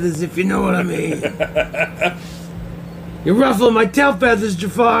bit feathers, if you know what I mean. You're ruffling my tail feathers,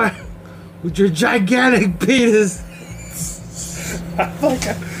 Jafar, with your gigantic penis.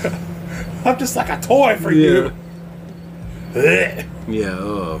 I'm just like a toy for you. Yeah.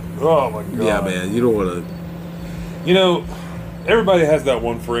 Oh my God. Yeah, man. You don't want to. You know, everybody has that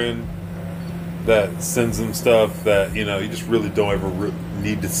one friend that sends them stuff that, you know, you just really don't ever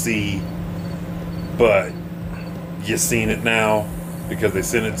need to see, but you seen it now because they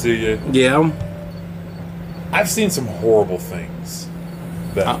sent it to you. Yeah. I've seen some horrible things.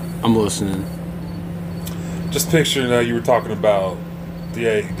 That I'm listening. just picturing you were talking about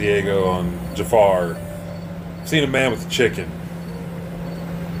Diego on Jafar. I've seen a man with a chicken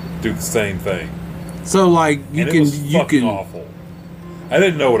do the same thing. So like you And can it was fucking awful. I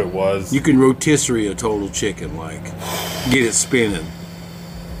didn't know what it was. you can rotisserie a total chicken, like get it spinning.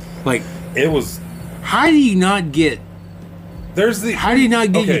 Like It was. how do you not get How your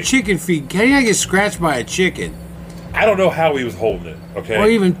okay, chicken feet? How do you not get scratched by a chicken? I don't know how he was holding it. Okay. Or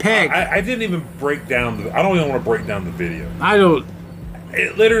even pegged. I didn't even break down I don't even want to break down the video. I don't.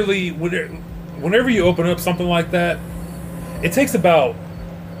 It literally, whenever you open up something like that, it takes about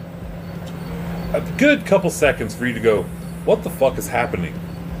a good couple seconds for you to go, what the fuck is happening?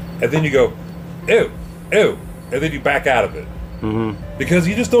 And then you go, ew, ew, and then you back out of it. Mm-hmm. Because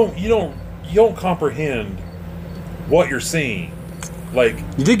you just don't comprehend what you're seeing. Like,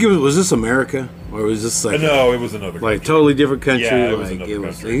 You think was this America or was this like no, it was another like totally different country? Yeah, it was like another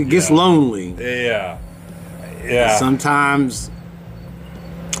country. it gets Yeah. lonely. Yeah. Yeah. Sometimes,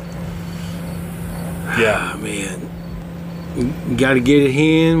 Yeah. man, you got to get it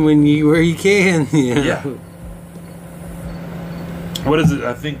in where you can. You know? Yeah. What is it?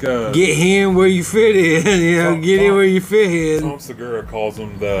 I think Get in where you fit in. You know, get in where you fit in. Tom Segura calls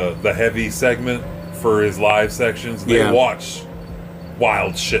them the heavy segment for his live sections. They Yeah. watch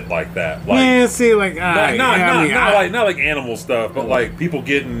wild shit like that. Like Yeah, see, like not like animal stuff, but like people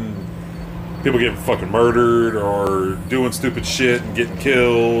getting fucking murdered or doing stupid shit and getting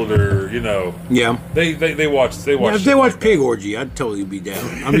killed, or you know, yeah. they watch Yeah, if shit they watch like Pig Orgy, I'd totally be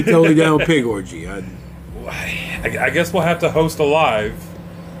down. I'd be totally down with Pig Orgy. I guess we'll have to host a live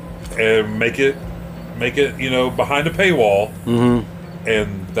and make it you know behind a paywall,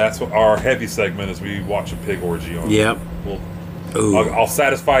 and that's what our heavy segment is. We watch a pig orgy on. Yep. Ooh. I'll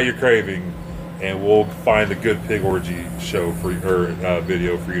satisfy your craving, and we'll find a good pig orgy show for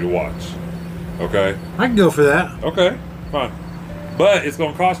video for you to watch. Okay. I can go for that. Okay. Fine. But it's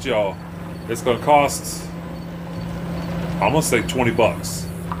gonna cost y'all. It's gonna cost. I'm gonna say $20.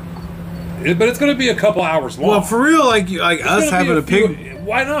 But it's gonna be a couple hours long. Well, for real, like It's us gonna be having a pig.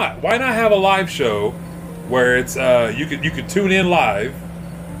 Why not? Why not have a live show where it's you could tune in live,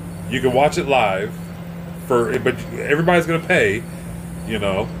 you can watch it live, but everybody's gonna pay. You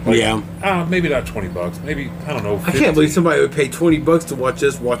know, like, Yeah. maybe not $20. Maybe I don't know. 50. I can't believe somebody would pay $20 to watch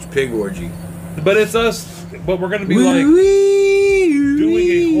us watch Pig Orgy. But it's us. But we're gonna be like doing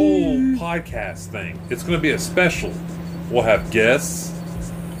a whole podcast thing. It's gonna be a special. We'll have guests.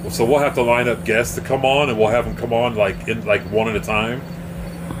 So we'll have to line up guests to come on, and we'll have them come on like one at a time,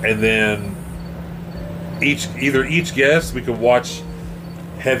 and then each guest we could watch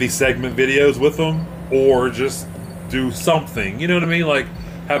heavy segment videos with them, or just do something. You know what I mean? Like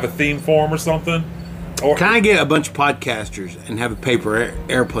have a theme for them or something. Or Can I get a bunch of podcasters and have a paper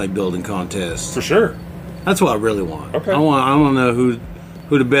airplane building contest? for sure. That's what I really want. Okay. I want to know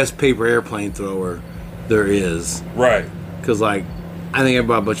who the best paper airplane thrower there is. Right. Because, like, I think I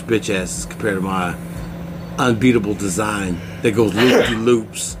brought a bunch of bitch asses compared to my unbeatable design that goes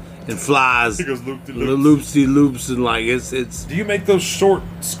loop-de-loops and flies. It goes loop-de-loops. Loop-de-loops, and, like, it's... Do you make those short,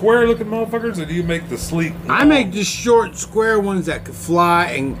 square-looking motherfuckers, or do you make the sleek? I make just short, square ones that could fly,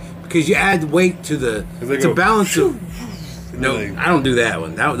 and because you add weight to the... to balance it. No, I don't do that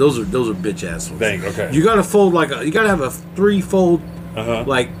one. Those are bitch ass ones. Dang, okay. You gotta fold you gotta have a 3-fold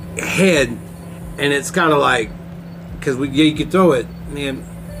like head, and it's gotta like because you can throw it, man,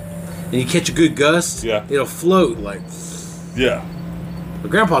 and you catch a good gust. Yeah, it'll float like. Yeah. My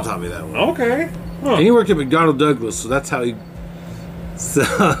grandpa taught me that one. Okay. Huh. And he worked at McDonnell Douglas, so that's how he. So.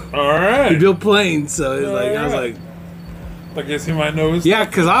 All right. He built planes, so it was like I was like. I guess he might know his. Yeah,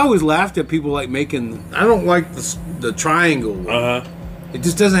 because I always laughed at people like making. I don't like the triangle one. It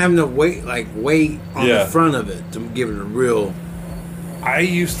just doesn't have enough weight, on the front of it to give it a real. I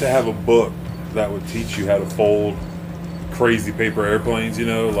used to have a book that would teach you how to fold crazy paper airplanes. You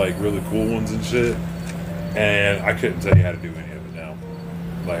know, like really cool ones and shit. And I couldn't tell you how to do any of it now.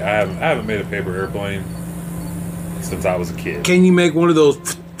 Like I haven't made a paper airplane since I was a kid. Can you make one of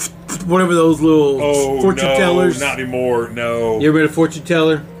those? Whatever those little fortune tellers. Not anymore. No. You ever made a fortune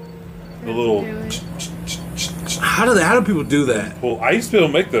teller? The little. How do people do that? Well, I used to be able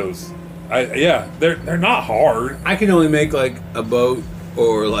to make those. They're not hard. I can only make like a boat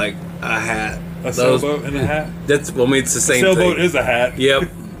or like a hat. A sailboat and a hat. It's the same thing. Sailboat is a hat. Yep.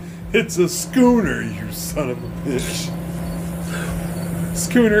 It's a schooner, you son of a bitch.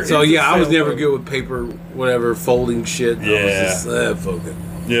 Schooner. So I was never good with paper, whatever folding shit. Yeah. I was just fuck it.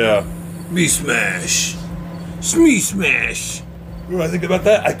 Yeah. Me smash. Smee smash. What I think about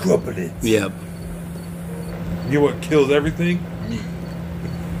that? I grew up in it. Yep. You know what kills everything?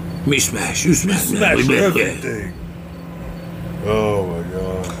 Me smash. You smash. Smash everything. Oh my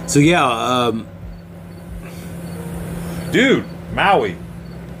god. So dude, Maui.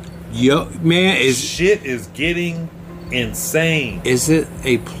 Yo, man, shit is getting insane. Is it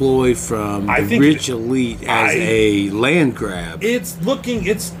a ploy from the rich elite as a land grab? It's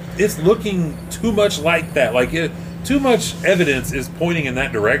looking too much like that. Like too much evidence is pointing in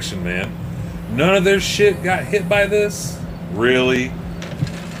that direction, man. None of their shit got hit by this, really.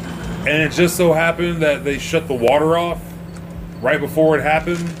 And it just so happened that they shut the water off right before it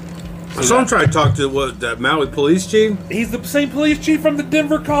happened. So I'm trying to talk to that Maui police chief. He's the same police chief from the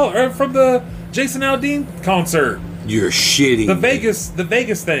from the Jason Aldean concert. You're shitting. The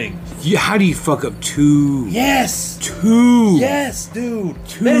Vegas thing. Yeah, how do you fuck up two? Yes. Two. Yes, dude.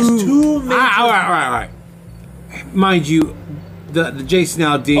 That is two major. All right. Mind you, the Jason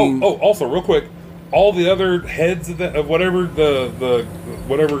Aldean. Oh, also real quick, all the other heads of whatever the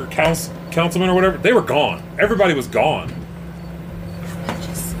whatever councilman or whatever, they were gone. Everybody was gone.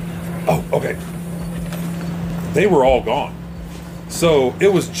 Oh, okay. They were all gone. So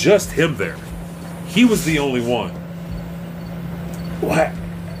it was just him there. He was the only one. Why?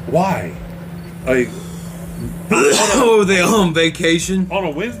 Like, were they on vacation on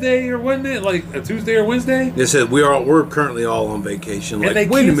a Wednesday or wasn't it like a Tuesday or Wednesday? They said we're currently all on vacation. Like, and they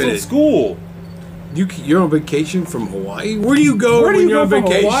wait a canceled minute, school. You're on vacation from Hawaii? Where do you go when you're on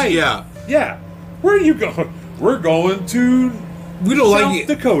vacation? Hawaii? Yeah. Where are you going? We're going to South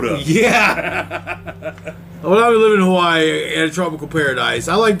Dakota. Yeah. When I live in Hawaii in a tropical paradise,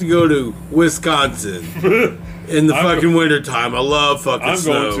 I like to go to Wisconsin in the fucking wintertime. I love fucking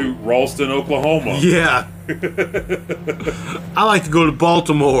snow. I'm going to Ralston, Oklahoma. Yeah. I like to go to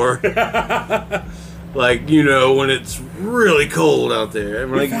Baltimore. Like, when it's really cold out there.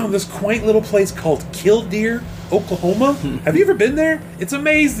 We found this quaint little place called Killdeer, Oklahoma. Have you ever been there? It's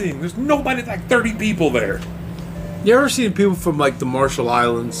amazing. There's nobody, like 30 people there. You ever seen people from, like, the Marshall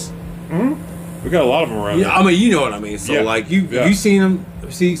Islands? Hmm? We got a lot of them around. Yeah, I mean, you know what I mean. So, like, have you seen them?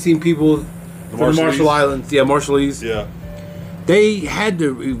 Seen people from the Marshall Islands? Yeah, Marshallese. Yeah. They had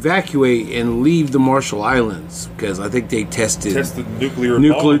to evacuate and leave the Marshall Islands because I think they tested nuclear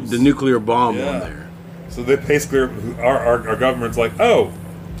bombs. The nuclear bomb on there. So they basically, our government's like, oh,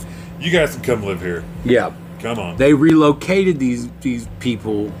 you guys can come live here. Yeah. Come on. They relocated these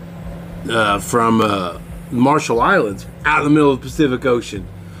people from Marshall Islands out in the middle of the Pacific Ocean.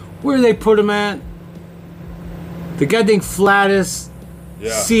 Where do they put them at? The goddamn flattest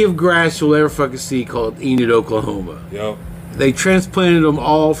sea of grass you'll ever fucking see, called Enid, Oklahoma. Yep. They transplanted them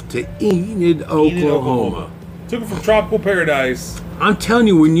off to Enid, Oklahoma. Took them from tropical paradise. I'm telling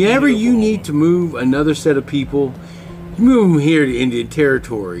you, whenever you need to move another set of people, you move them here to Indian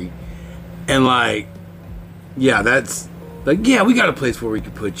Territory, and that's we got a place where we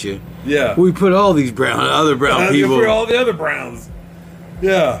can put you. Yeah, we put all these other brown people. For all the other browns.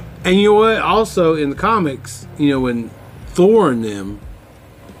 Yeah, and you know what? Also in the comics, when Thor and them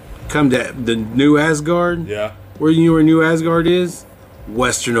come to the New Asgard. Yeah, where New Asgard is?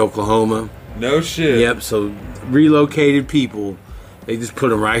 Western Oklahoma. No shit. Yep. So relocated people, they just put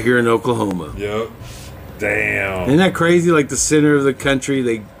them right here in Oklahoma. Yep. Damn. Isn't that crazy? Like the center of the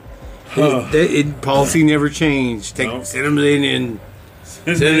country, policy never changed. Send them in Indian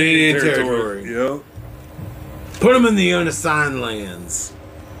territory. Yep. Put them in the unassigned lands.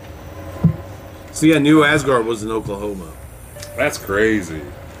 So yeah, New Asgard was in Oklahoma. That's crazy.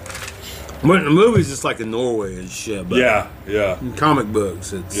 But in the movie's just like in Norway and shit. But yeah. In comic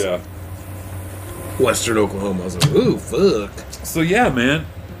books, it's Western Oklahoma. I was like, ooh, fuck. So yeah, man,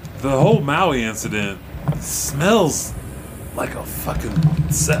 the whole Maui incident smells like a fucking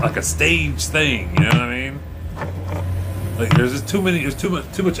like a stage thing. You know what I mean? Like there's just too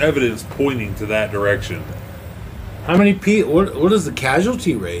much evidence pointing to that direction. How many people? What is the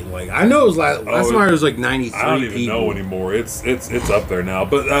casualty rate? Like I know it was last time it was like 93 I don't even people. know anymore. It's up there now.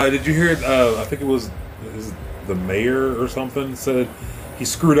 But did you hear? I think it was the mayor or something said he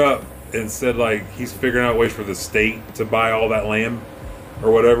screwed up and said like he's figuring out ways for the state to buy all that land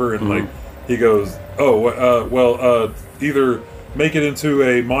or whatever, and like he goes, either make it into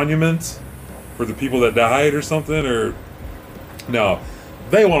a monument for the people that died or something, or no,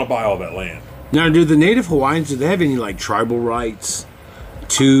 they want to buy all that land. Now, do the Native Hawaiians, do they have any like tribal rights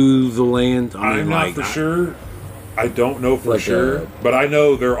to the land? I'm not for sure. I don't know for sure, but I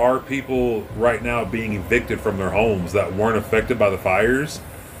know there are people right now being evicted from their homes that weren't affected by the fires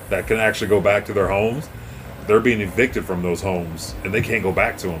that can actually go back to their homes. They're being evicted from those homes and they can't go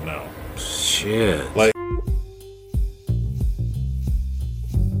back to them now. Shit. Like,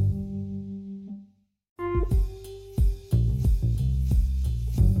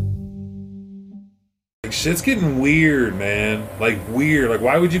 shit's getting weird, man. Like weird. Like,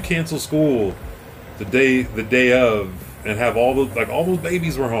 why would you cancel school the day of and have all those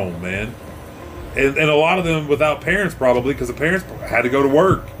babies were home, man? And a lot of them without parents, probably because the parents had to go to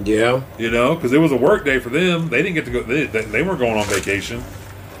work. Yeah, because it was a work day for them. They didn't get to go. They weren't going on vacation.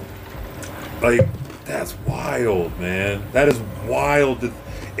 Like, that's wild, man. That is wild.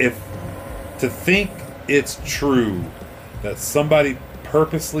 To think it's true that somebody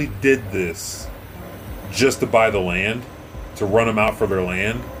purposely did this just to buy the land, to run them out for their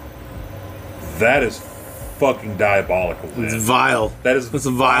land, that is fucking diabolical, man. It's vile. That's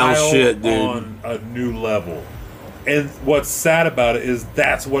a vile shit, dude. On a new level. And what's sad about it is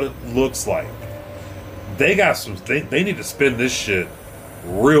that's what it looks like. They need to spend this shit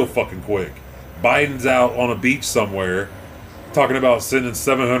real fucking quick. Biden's out on a beach somewhere talking about sending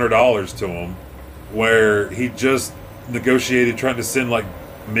 $700 to him, where he just negotiated trying to send like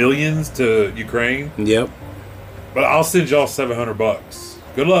millions to Ukraine. Yep. But I'll send y'all $700.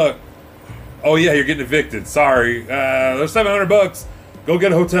 Good luck. Oh yeah, you're getting evicted. Sorry. There's $700. Go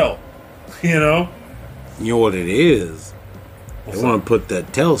get a hotel. You know what it is? They want to put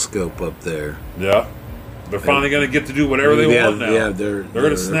that telescope up there. Yeah. They're finally going to get to do whatever they want now. Yeah, they're going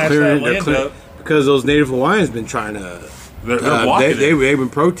to snatch that land up. Because those Native Hawaiians been trying to... They're blocking they've been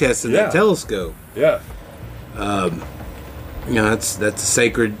protesting that telescope. Yeah. That's a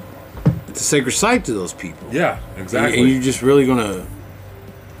sacred... It's a sacred site to those people. Yeah, exactly. And you're just really going to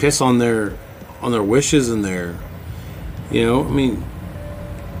piss on their wishes and their... I mean...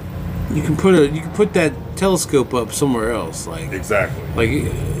 You can put that telescope up somewhere else, exactly.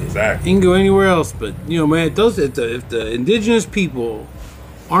 You can go anywhere else, but man, if the indigenous people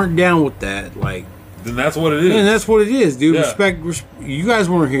aren't down with that, then that's what it is. And that's what it is, dude. Yeah. Respect. You guys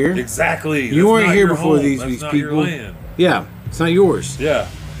weren't here. Exactly. You weren't here before home. these that's not people. Your land. Yeah, it's not yours. Yeah,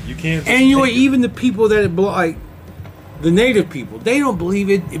 you can't. And even the people that the native people, they don't believe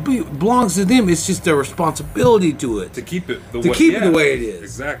it. It belongs to them. It's just their responsibility to it to keep it the way it is.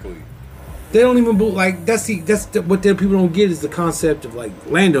 Exactly. They don't even what the people don't get is the concept of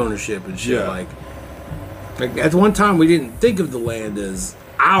land ownership and shit. Yeah. Like at one time we didn't think of the land as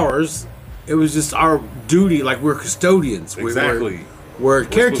ours. It was just our duty. We're custodians. Exactly. We're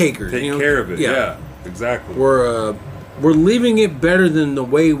caretakers. Take care of it. Yeah. Exactly. We're leaving it better than the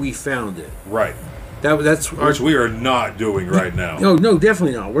way we found it. Right. That's which we are not doing right now. No,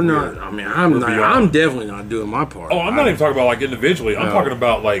 definitely not. We're not. I mean, I'm definitely not doing my part. Oh, I'm not even talking about like individually. I'm talking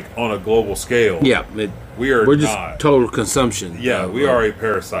about like on a global scale. Yeah, we're just not. total consumption. Yeah, we are a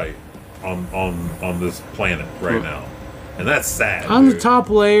parasite on this planet right now, and that's sad. On dude. the top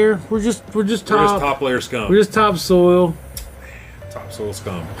layer, we're just top layer scum. We're just topsoil. Topsoil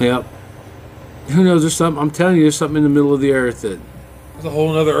scum. Yep. Who knows? There's something. I'm telling you, there's something in the middle of the earth that. There's a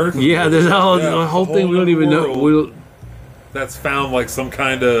whole other earth. Yeah, there's a whole thing we don't even know. That's found like some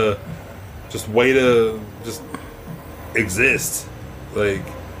kind of just way to just exist, like,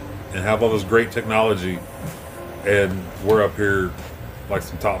 and have all this great technology, and we're up here like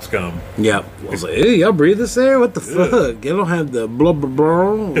some top scum. Yep. I was like, hey, y'all breathe this air? What the fuck? Y'all don't have the blah blah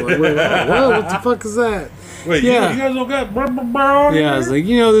blah. Like, whoa, what the fuck is that? Wait, you guys don't got blah blah blah? Yeah, it's like,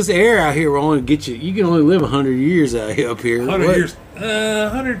 this air out here will only get you. You can only live 100 years out here up here. 100 years.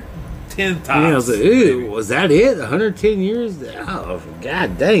 110 tops. Yeah, I was like, ew, was that it? 110 years? Oh,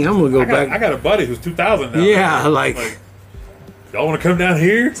 god dang! I'm gonna go back. I got a buddy who's 2,000 now. Yeah, like y'all want to come down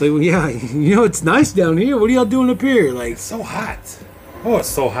here? It's like, well, yeah, it's nice down here. What are y'all doing up here? Like, it's so hot. Oh, it's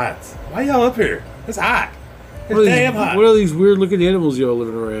so hot. Why y'all up here? It's hot. It's damn hot. What are these weird looking animals y'all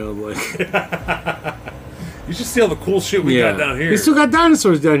living around? Like, you should see all the cool shit we got down here. We still got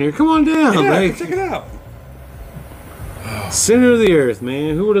dinosaurs down here. Come on down. Yeah, like, check it out. Center of the earth,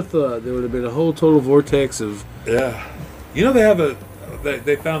 man. Who would have thought there would have been a whole total vortex of... Yeah. They have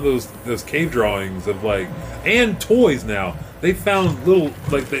they found those cave drawings of like, and toys now. They found little,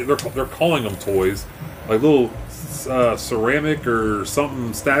 like, they're calling them toys, like little ceramic or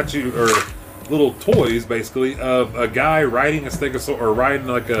something statue or little toys basically of a guy riding a stegosaurus or riding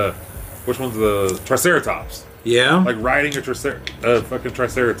like which one's the Triceratops. Yeah, like riding a fucking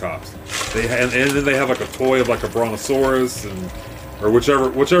Triceratops. And then they have like a toy of like a Brontosaurus or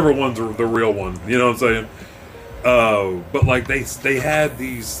whichever one's the real one. You know what I'm saying? But like they had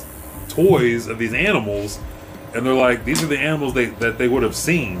these toys of these animals, and they're like, these are the animals that they would have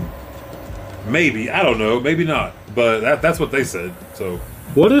seen. Maybe, I don't know, maybe not, but that's what they said. So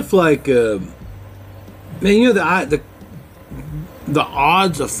what if like, man, the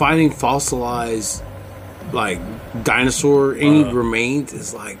odds of finding fossilized like dinosaur remains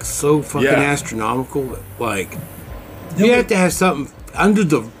is like so fucking astronomical. Like, you have to have something under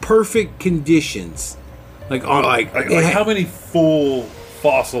the perfect conditions. Like how many full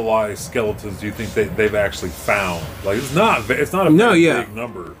fossilized skeletons do you think they've actually found? Like, it's not a very big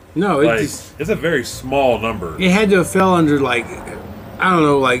number. No, it's a very small number. It had to have fell under, like, I don't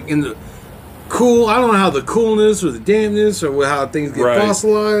know, like in the cool. I don't know how the coolness or the dampness or how things get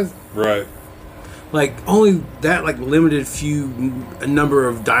fossilized. Right. Like, only that, like, limited a number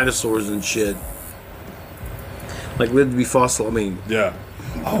of dinosaurs and shit, like, lived to be fossil. I mean, yeah.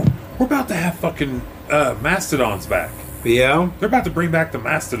 Oh, we're about to have fucking mastodons back. Yeah, they're about to bring back the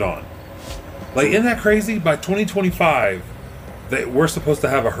mastodon. Like, isn't that crazy? By 2025, we're supposed to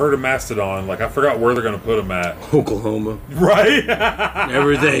have a herd of mastodon. Like, I forgot where they're going to put them at. Oklahoma, right?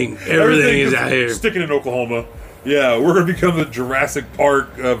 everything is out here. Sticking in Oklahoma. Yeah, we're going to become the Jurassic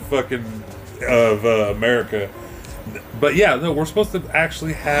Park of America. But yeah, no, we're supposed to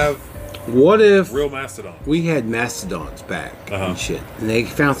actually have. What if real mastodon? We had mastodons back and shit, and they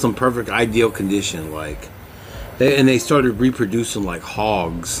found some perfect ideal condition, like. They started reproducing like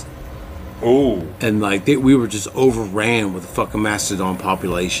hogs. Oh. And like we were just overran with the fucking mastodon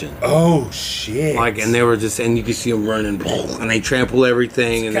population. Oh shit. Like, and they were and you could see them running, and they trample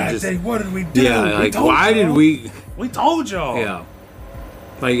everything. And God dang, what did we do? Yeah, like why did we? We told y'all. Yeah.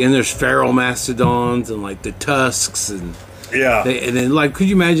 Like, and there's feral mastodons and like the tusks and yeah. And then like, could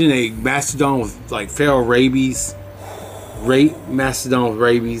you imagine a mastodon with like feral rabies? Mastodon with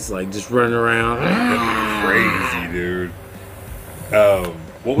rabies, like just running around. Crazy, dude.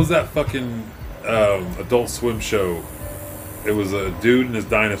 What was that fucking Adult Swim show? It was a dude and his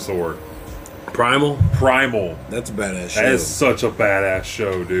dinosaur. Primal. That's a badass show. That is such a badass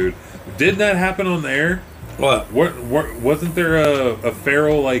show, dude. Didn't that happen on the air? What wasn't there a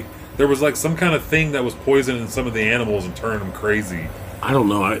feral, like, there was like some kind of thing that was poisoning some of the animals and turning them crazy? I don't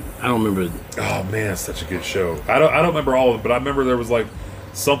know. I don't remember. Oh man, it's such a good show. I don't remember all of it, but I remember there was like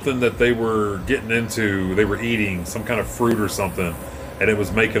something that they were getting into. They were eating some kind of fruit or something, and it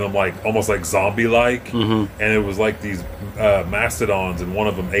was making them like almost like zombie-like. Mm-hmm. And it was like these mastodons, and one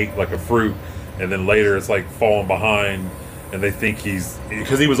of them ate like a fruit, and then later it's like falling behind, and they think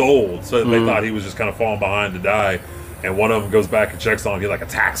because he was old, so they thought he was just kind of falling behind to die. And one of them goes back and checks on him. He like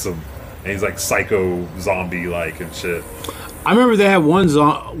attacks him, and he's like psycho zombie-like and shit. I remember they had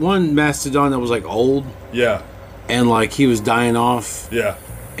one mastodon that was like old. Yeah. And like he was dying off. Yeah.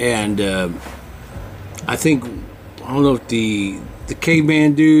 And I think, I don't know if the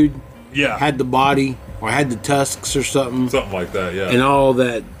caveman dude Yeah. had the body or had the tusks or something. Something like that, yeah. And all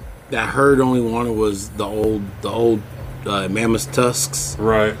that herd only wanted was the old mammoth tusks.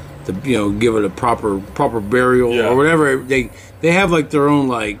 Right. To give it a proper burial or whatever. They have like their own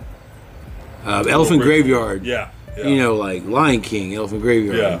like elephant graveyard. Yeah. Like Lion King, elephant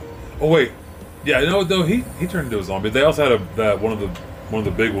graveyard. Yeah. Oh wait. Yeah. No. He turned into a zombie. They also had one of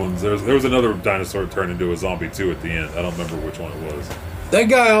the big ones. There was another dinosaur that turned into a zombie too at the end. I don't remember which one it was. That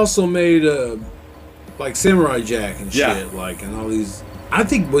guy also made like Samurai Jack and shit. Yeah. Like and all these. I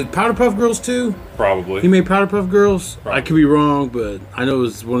think with Powder Puff Girls too. Probably. He made Powder Puff Girls. Probably. I could be wrong, but I know it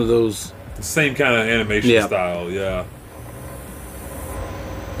was one of those. The same kind of animation style. Yeah.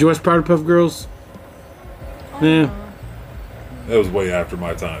 Did you watch Powder Puff Girls? Yeah. That was way after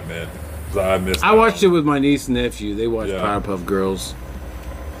my time, man. 'Cause I missed. I watched it with my niece and nephew. They watched Powder Puff Girls.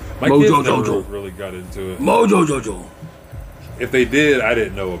 My kids never really got into it. Mojo Jojo. If they did, I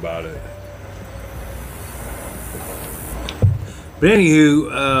didn't know about it. But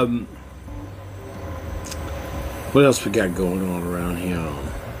anywho, what else we got going on around here?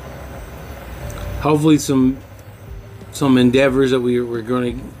 Hopefully some endeavors that we're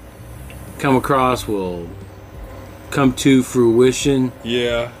going to come across will come to fruition.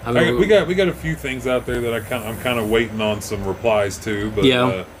 Yeah, I mean, we got a few things out there that I'm kind of waiting on some replies to,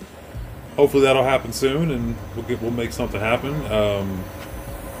 but hopefully that'll happen soon, and we'll make something happen.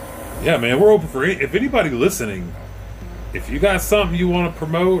 Yeah, man, we're open for if anybody listening. If you got something you want to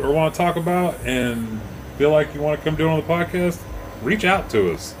promote or want to talk about and feel like you want to come do it on the podcast, reach out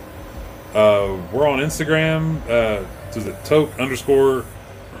to us. We're on Instagram. Is it tote underscore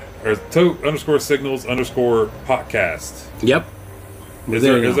signals underscore podcast? Yep. Is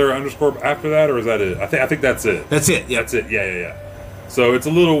there an underscore after that, or is that it? I think that's it. That's it. Yep. That's it. Yeah. So it's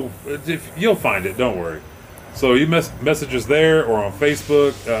a little. If you'll find it, don't worry. So you message us there or on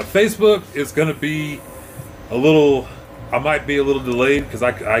Facebook. Facebook is going to be a little. I might be a little delayed because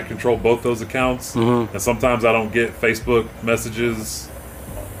I control both those accounts, and sometimes I don't get Facebook messages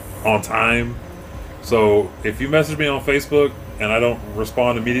on time. So if you message me on Facebook and I don't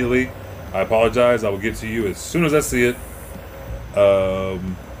respond immediately, I apologize. I will get to you as soon as I see it.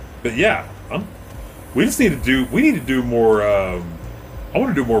 But yeah, we need to do more. I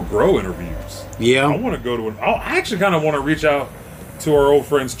want to do more grow interviews. Yeah, I want to go to I actually kind of want to reach out to our old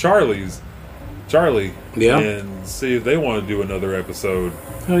friends Charlie, and see if they want to do another episode.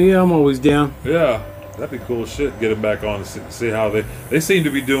 Oh yeah, I'm always down. Yeah, that'd be cool as shit. Get them back on and see how they seem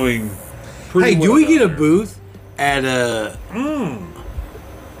to be doing. Hey, do well we get a there. booth at I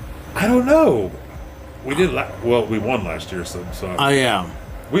don't know. We did. We won last year, so. Oh yeah.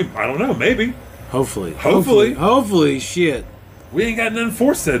 I don't know. Maybe. Hopefully, shit. We ain't got nothing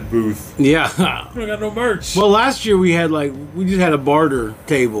for said booth. Yeah. We don't got no merch. Well, last year we just had a barter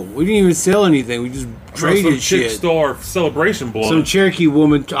table. We didn't even sell anything. We just traded some chick shit. stole our celebration blunt. Some Cherokee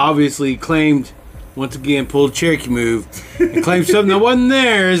woman obviously claimed, once again, pulled a Cherokee move, and claimed something that wasn't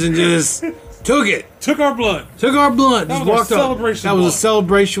theirs, and just took it. Took our blunt. Just was walked our up. celebration That was a blunt.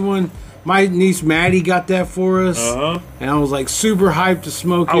 celebration one. My niece Maddie got that for us, and I was like super hyped to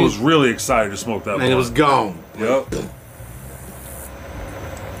smoke it. I was really excited to smoke that and blunt. it was gone. Yep.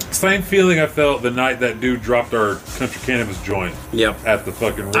 Same feeling I felt the night that dude dropped our country cannabis joint. Yep. At the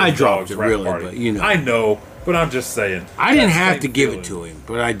fucking Red I dropped Dogs it, rap really, party. but, you know. I know, but I'm just saying. I didn't that have same to give feeling. it to him,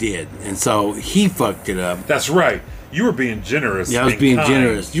 but I did, and so he fucked it up. That's right. You were being generous. Yeah, I was being kind.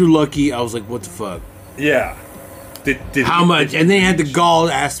 generous. You're lucky. I was like, what the fuck? Yeah. Did How much? And then he had the gall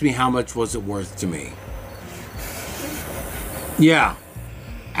to ask me how much was it worth to me. Yeah.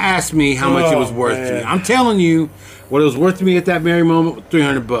 Ask me how much it was worth to me. man. I'm telling you, what it was worth to me at that very moment was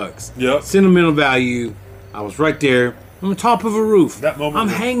 $300. Yep. Sentimental value. I was right there on the top of a roof. That moment I'm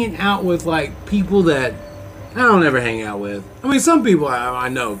was- hanging out with like people that I don't ever hang out with. I mean, some people I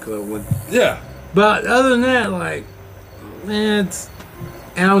know, 'cause when Yeah. but other than that, like, man,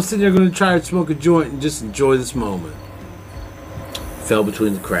 and I was sitting there going to try to smoke a joint and just enjoy this moment. Fell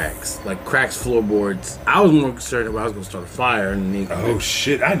between the cracks, like cracks floorboards. I was more concerned about I was going to start a fire underneath. Oh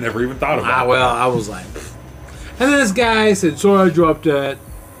shit! I never even thought about Well, I was like, pfft. And then this guy said, "Sorry, I dropped that.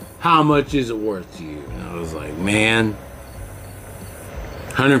 How much is it worth to you?" And I was like, "Man,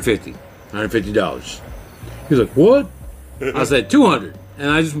 $150. He was like, "What?" I said, $200. And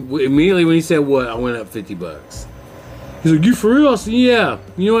I just immediately when he said what, I went up $50. He's like, "You for real?" I said, "Yeah."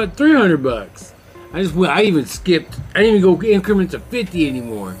 You know what? $300. I even skipped. I didn't even go increments of 50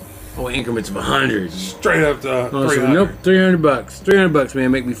 anymore. I went increments of 100. Straight up to I said, 300. nope, $300. $300,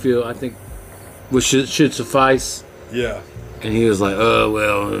 man, make me feel. I think, which should suffice. Yeah. And he was like, "Oh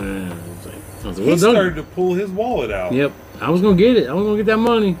well." I was like, I was like, He well done. started to pull his wallet out. Yep. I was going to get it. I was going to get that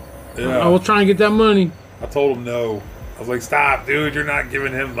money. Yeah. I was trying to get that money. I told him no. I was like, stop, dude. You're not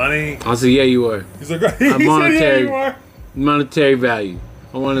giving him money. I said, yeah, you are. He's like, he said, yeah, you are. Monetary value.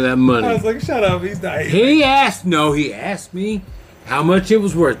 I wanted that money. I was like, shut up. He's not. He asked me how much it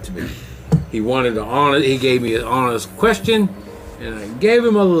was worth to me. He wanted to honest. He gave me an honest question, and I gave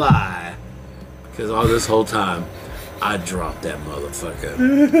him a lie. Because all this whole time, I dropped that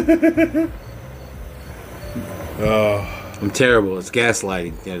motherfucker. I'm terrible. It's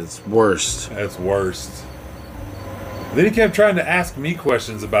gaslighting at its worst. That's worst. Then he kept trying to ask me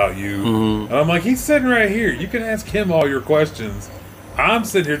questions about you. Mm-hmm. And I'm like, he's sitting right here. You can ask him all your questions. I'm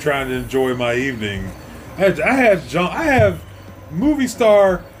sitting here trying to enjoy my evening. I have movie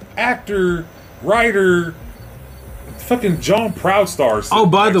star, actor, writer, fucking John Proudstar. Oh,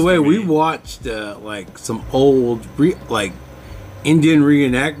 by the way, we watched like some old Indian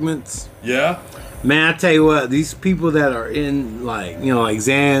reenactments. Yeah. Man, I tell you what, these people that are in like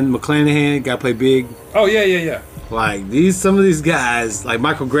Zan McClanahan, got to play big. Oh yeah. Like some of these guys, like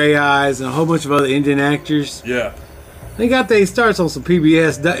Michael Grey Eyes and a whole bunch of other Indian actors. Yeah. They got their starts on some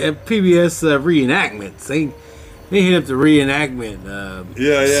PBS reenactments. They hit up the reenactment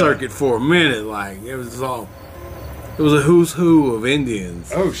circuit for a minute. Like it was a who's who of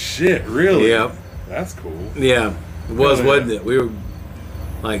Indians. Oh shit! Really? Yep. That's cool. Yeah, it was, Oh, wasn't yeah. it? We were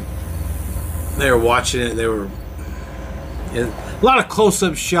like, they were watching it. They were a lot of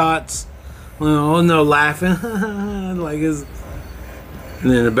close-up shots. And they're laughing, like it's. And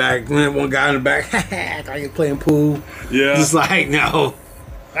then in the back, one guy in the back, like he's playing pool. Yeah. Just like, no.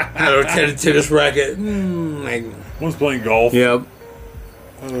 I don't attend a tennis racket. Like, One's playing golf. yep.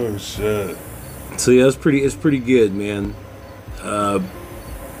 Oh shit. So yeah, it's pretty good, man.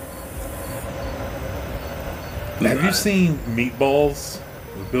 Have you seen Meatballs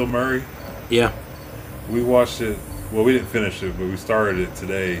with Bill Murray? Yeah. We watched it. Well, we didn't finish it, but we started it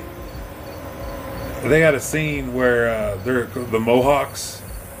today. They got a scene where they're the Mohawks,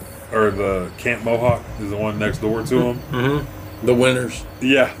 or the Camp Mohawk is the one next door to them. Mm-hmm. The winners.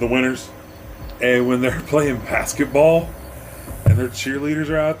 Yeah, the winners. And when they're playing basketball, and their cheerleaders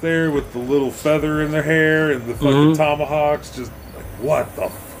are out there with the little feather in their hair and the fucking tomahawks, just like, what the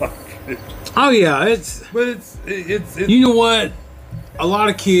fuck? Oh yeah, But it's you know what? A lot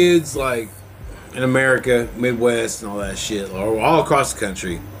of kids like in America, Midwest, and all that shit, or all across the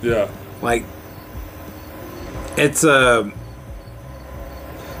country, yeah. like it's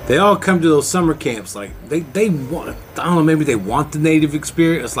they all come to those summer camps. Like they want, I don't know, maybe they want the native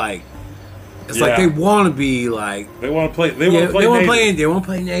experience. Like it's like they want to be like They want to play. They yeah, want to play. they want to native. play. They want to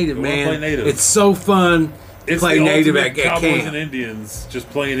play native, They wanna man. play native. It's so fun. It's play the native ultimate at Cowboys camp. and Indians just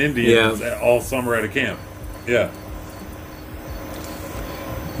playing Indians all summer at a camp. Yeah.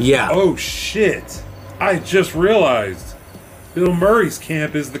 Yeah. Oh shit! I just realized Bill Murray's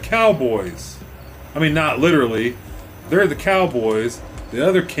camp is the Cowboys. I mean, not literally. They're the Cowboys. The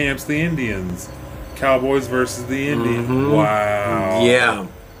other camp's the Indians. Cowboys versus the Indians. Mm-hmm. Wow. Yeah.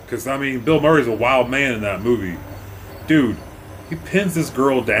 Because, I mean, Bill Murray's a wild man in that movie. Dude, he pins this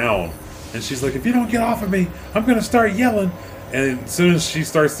girl down. And she's like, if you don't get off of me, I'm going to start yelling. And as soon as she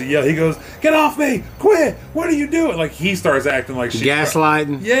starts to yell, he goes, get off me! Quit! What are you doing? Like, he starts acting like she's...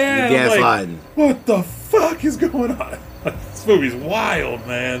 Gaslighting? Yeah. The I'm like, gaslighting. what the fuck is going on? This movie's wild,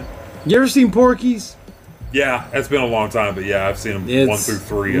 man. You ever seen Porky's? Yeah, it's been a long time, but yeah, I've seen them 1 through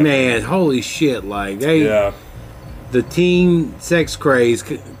 3. Man, holy shit. Like, Yeah. the teen sex craze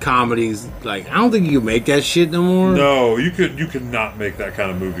comedies, like, I don't think you can make that shit no more. No, you could not make that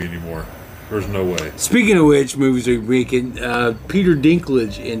kind of movie anymore. There's no way. Speaking of which, movies are making, Peter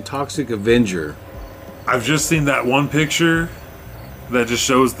Dinklage in Toxic Avenger. I've just seen that one picture that just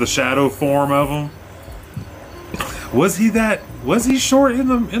shows the shadow form of him. Was he short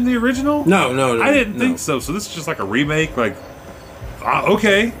in the original? No. I didn't think so. So this is just like a remake. Like,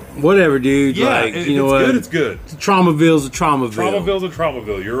 okay, Whatever, dude. yeah, like, it's you know what? good. It's good. Traumaville's a Traumaville. Traumaville's a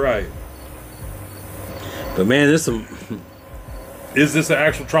Traumaville. You're right. But man, there's some. Is this an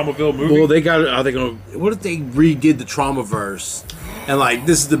actual Traumaville movie? Well, they got. Are they gonna? What if they redid the Traumaverse? And like,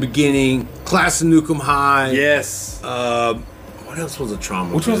 this is the beginning. Class of Nukem High. yes. What else was a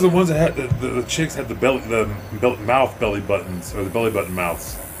trauma? Which was the ones that had the chicks had the mouth belly buttons, or the belly button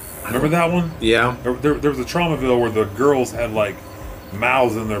mouths? Remember that one? Yeah. There was a Traumaville where the girls had like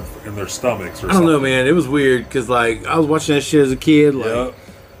mouths in their stomachs or I don't know, something. man. It was weird because like I was watching that shit as a kid. Like, Yeah.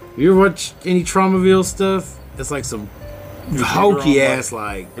 you ever watch any Traumaville stuff? It's like some hokey ass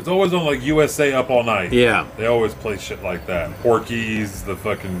like. It's always on like USA Up All Night. Yeah. They always play shit like that. Porky's, the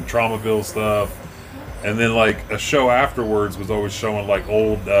fucking Traumaville stuff. And then like a show afterwards was always showing like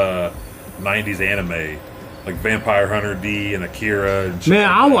old '90s anime, like Vampire Hunter D and Akira. And shit Man,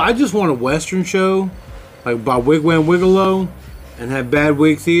 like that. I just want a Western show, like by Wigwam Wigalow, and have Bad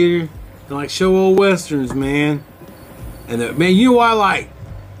Wig Theater, and like show old Westerns, man. And man, you know what I like?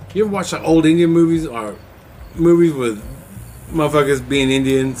 You ever watch like old Indian movies or movies with motherfuckers being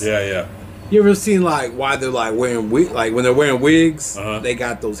Indians? Yeah. You ever seen like why they're like wearing like when they're wearing wigs, they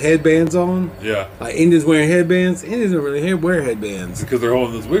got those headbands on? Yeah. Like Indians wearing headbands. Indians don't really wear headbands. Because they're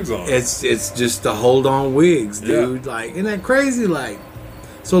holding those wigs on. It's just to hold on wigs, dude. Yeah. Like, isn't that crazy? Like,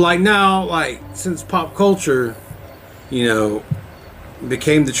 so like now, like since pop culture, you know,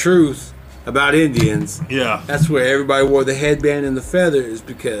 became the truth about Indians. Yeah. That's where everybody wore the headband and the feathers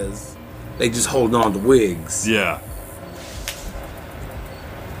because they just hold on to wigs. Yeah.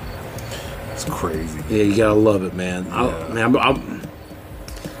 It's crazy. Yeah, you gotta love it, man. Yeah.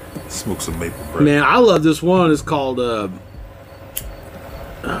 Smoke some maple bread. Man, I love this one. It's called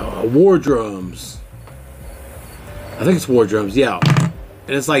War Drums. I think it's War Drums, yeah.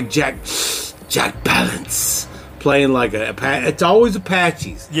 And it's like Jack Palance playing like it's always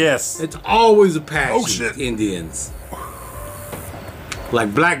Apaches. Yes. It's always Apache Oh, shit. Indians.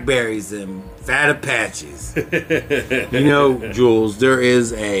 Like blackberries and fat Apaches. You know, Jules, there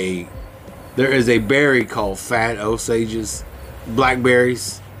is a berry called fat Osages.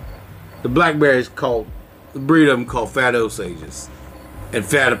 Blackberries. The blackberries the breed of them called fat Osages. And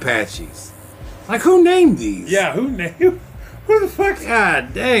fat Apaches. Like, who named these? Yeah, who the fuck?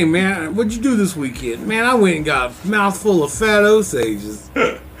 God dang, man. What'd you do this weekend? Man, I went and got a mouthful of fat Osages.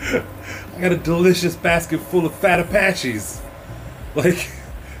 I got a delicious basket full of fat Apaches. Like,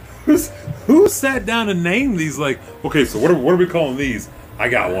 who sat down and named these? Like, okay, so what are we calling these? I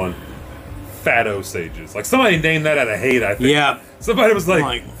got one. Fat Osages. Like, somebody named that out of hate, I think. Yeah. Somebody was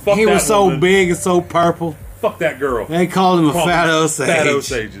like, fuck he that was so woman. big and so purple. Fuck that girl. They called him a fat Osage. Fat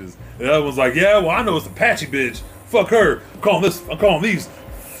Osages. And the other one's like, yeah, well, I know it's Apache bitch. Fuck her. I'm calling these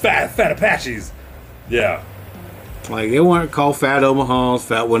fat Apaches. Yeah. Like, they weren't called fat Omahas,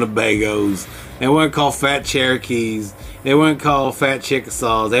 fat Winnebagos. They weren't called fat Cherokees. They weren't called fat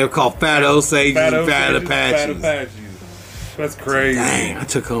Chickasaws. They were called fat Osages and fat Apaches. Fat Apaches. That's crazy. Dang, I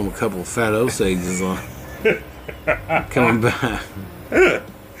took home a couple of fat Osages on coming back.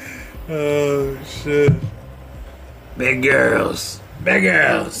 Oh, shit. Big girls. Big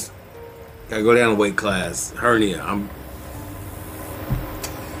girls. Gotta go down a weight class. Hernia.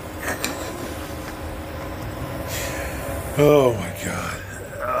 Oh, my God.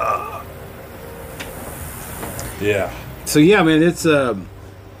 Yeah. So, yeah, man, it's Hard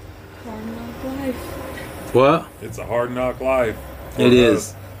knock life. what? It's a hard knock life. It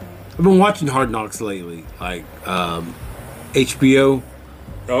is. I've been watching Hard Knocks lately. Like, HBO.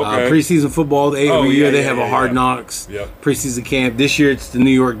 Okay. Preseason football. Every year they have a Hard yeah. Knocks Yep. preseason camp. This year it's the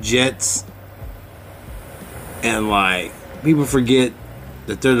New York Jets. And, like, people forget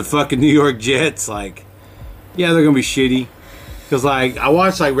that they're the fucking New York Jets. Like, yeah, they're going to be shitty. Because, like, I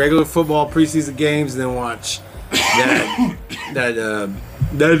watch, like, regular football preseason games and then watch that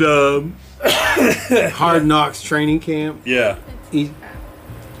Hard Knocks training camp. Yeah.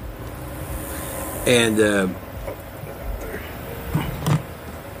 And,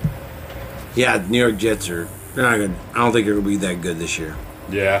 yeah, the New York Jets they're not good. I don't think they're going to be that good this year.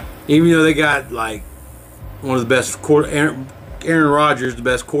 Yeah. Even though they got, like, one of the best Aaron Rodgers, the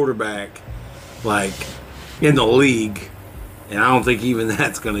best quarterback, like, in the league. And I don't think even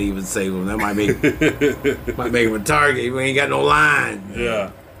that's going to even save him. That might make him a target. He ain't got no line. Yeah.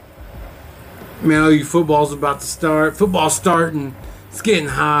 Man, all you football's about to start. Football's starting. It's getting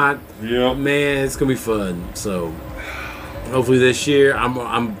hot. Yep. Man, it's gonna be fun. So hopefully this year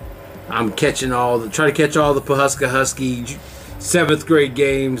I'm catching try to catch all the Pahuska Husky 7th grade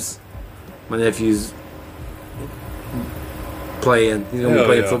games. My nephew's playing. He's gonna be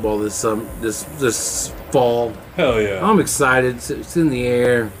playing football this fall. Hell yeah. I'm excited. It's in the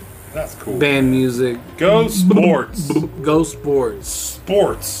air. That's cool. Band music. Go sports. Go sports.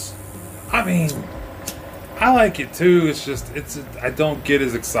 Sports. I mean, I like it too. It's just, I don't get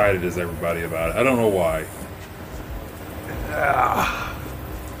as excited as everybody about it. I don't know why.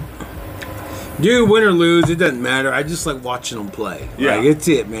 Dude, win or lose, it doesn't matter. I just like watching them play. Yeah. Like, it's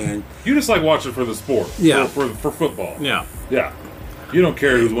it, man. You just like watching for the sport. Yeah. For football. Yeah. Yeah. You don't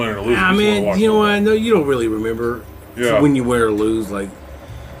care who's winning or losing. I You just wanna mean, watch you know football. what? I know you don't really remember Yeah. when you win or lose. Like,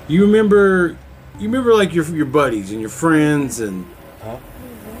 you remember like your buddies and your friends and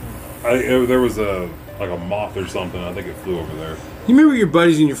There was a moth or something. I think it flew over there. you remember your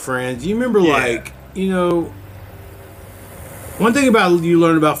buddies and your friends. You remember like, you know, one thing about you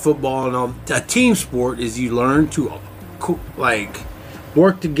learn about football and all a team sport is you learn to like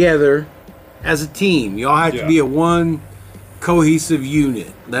work together as a team. You all have to be a one cohesive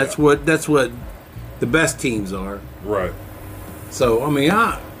unit. That's what the best teams are. Right. So I mean,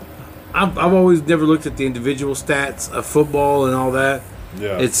 I've always never looked at the individual stats of football and all that.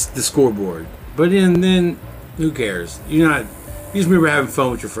 Yeah. It's the scoreboard. But then who cares? You just remember having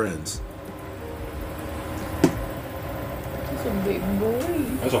fun with your friends. That's a big boy.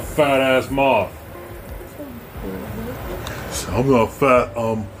 That's a fat ass moth. I'm not fat.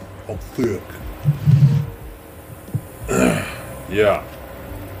 I'm thick. Yeah.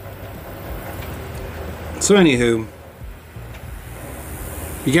 So anywho,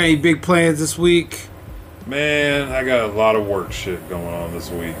 you got any big plans this week? Man, I got a lot of work shit going on this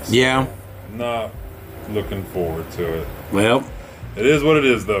week. So Yeah. not looking forward to it. Well, It is what it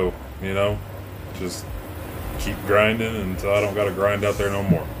is, though. You know, just keep grinding until I don't got to grind out there no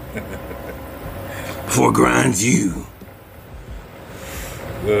more. before grinds you.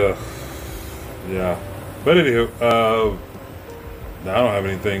 Ugh. Yeah. But anywho, I don't have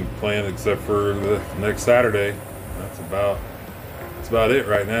anything planned except for the next Saturday. That's about it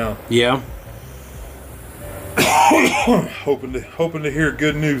right now. Yeah. hoping to hear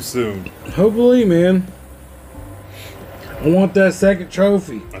good news soon. Hopefully, man. I want that second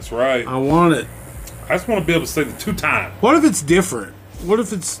trophy. That's right. I want it. I just want to be able to say the 2 times. What if it's different? What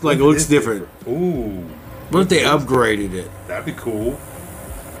if it's like it looks different? Ooh. What if they upgraded it? That'd be cool.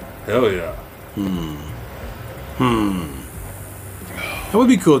 Hell yeah. That would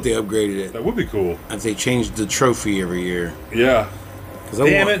be cool if they upgraded it. That would be cool. If they changed the trophy every year. Yeah. 'Cause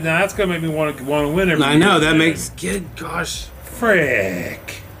Damn it! Now that's gonna make me want to win every year. I know that man. makes good. Gosh.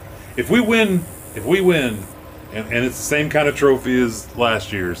 Frick. If we win, and it's the same kind of trophy as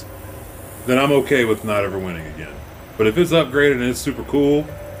last year's, then I'm okay with not ever winning again. But if it's upgraded and it's super cool,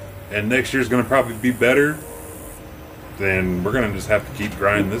 and next year's gonna probably be better, then we're gonna just have to keep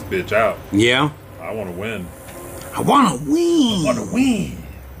grinding this bitch out. Yeah. I want to win. I want to win. I want to win.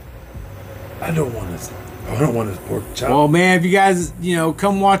 I don't want this pork chop. Well, man, if you guys,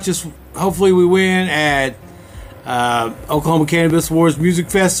 come watch us. Hopefully, we win at Oklahoma Cannabis Wars Music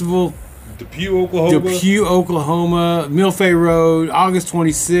Festival, Depew, Oklahoma. Milfay Road, August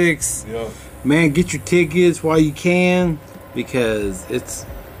 26th. Yeah. Man, get your tickets while you can because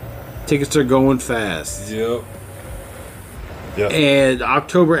tickets are going fast. Yep. Yep. And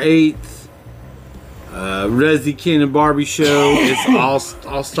October 8th, Resi Ken and Barbie show. It's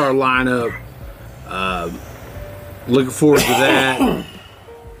all-star lineup. Looking forward to that.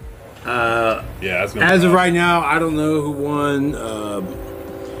 That's As of right now, I don't know who won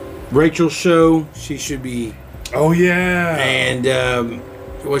Rachel's show. She should be. Oh, yeah. And,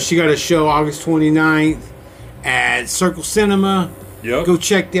 she got a show August 29th at Circle Cinema. Yep. Go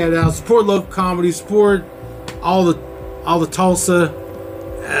check that out. Support local comedy. Support all the Tulsa.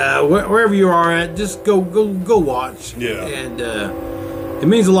 Wherever you are at, just go watch. Yeah. And it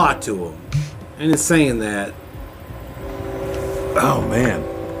means a lot to them. And it's saying that. Oh, man.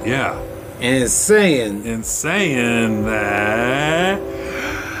 Yeah. And it's saying. that.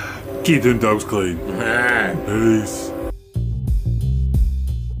 Keep them dogs clean. All right. Peace.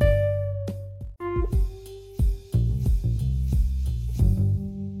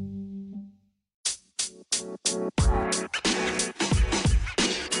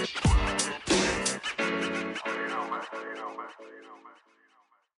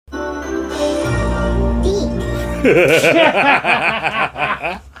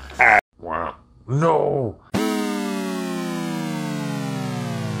 Wow. No.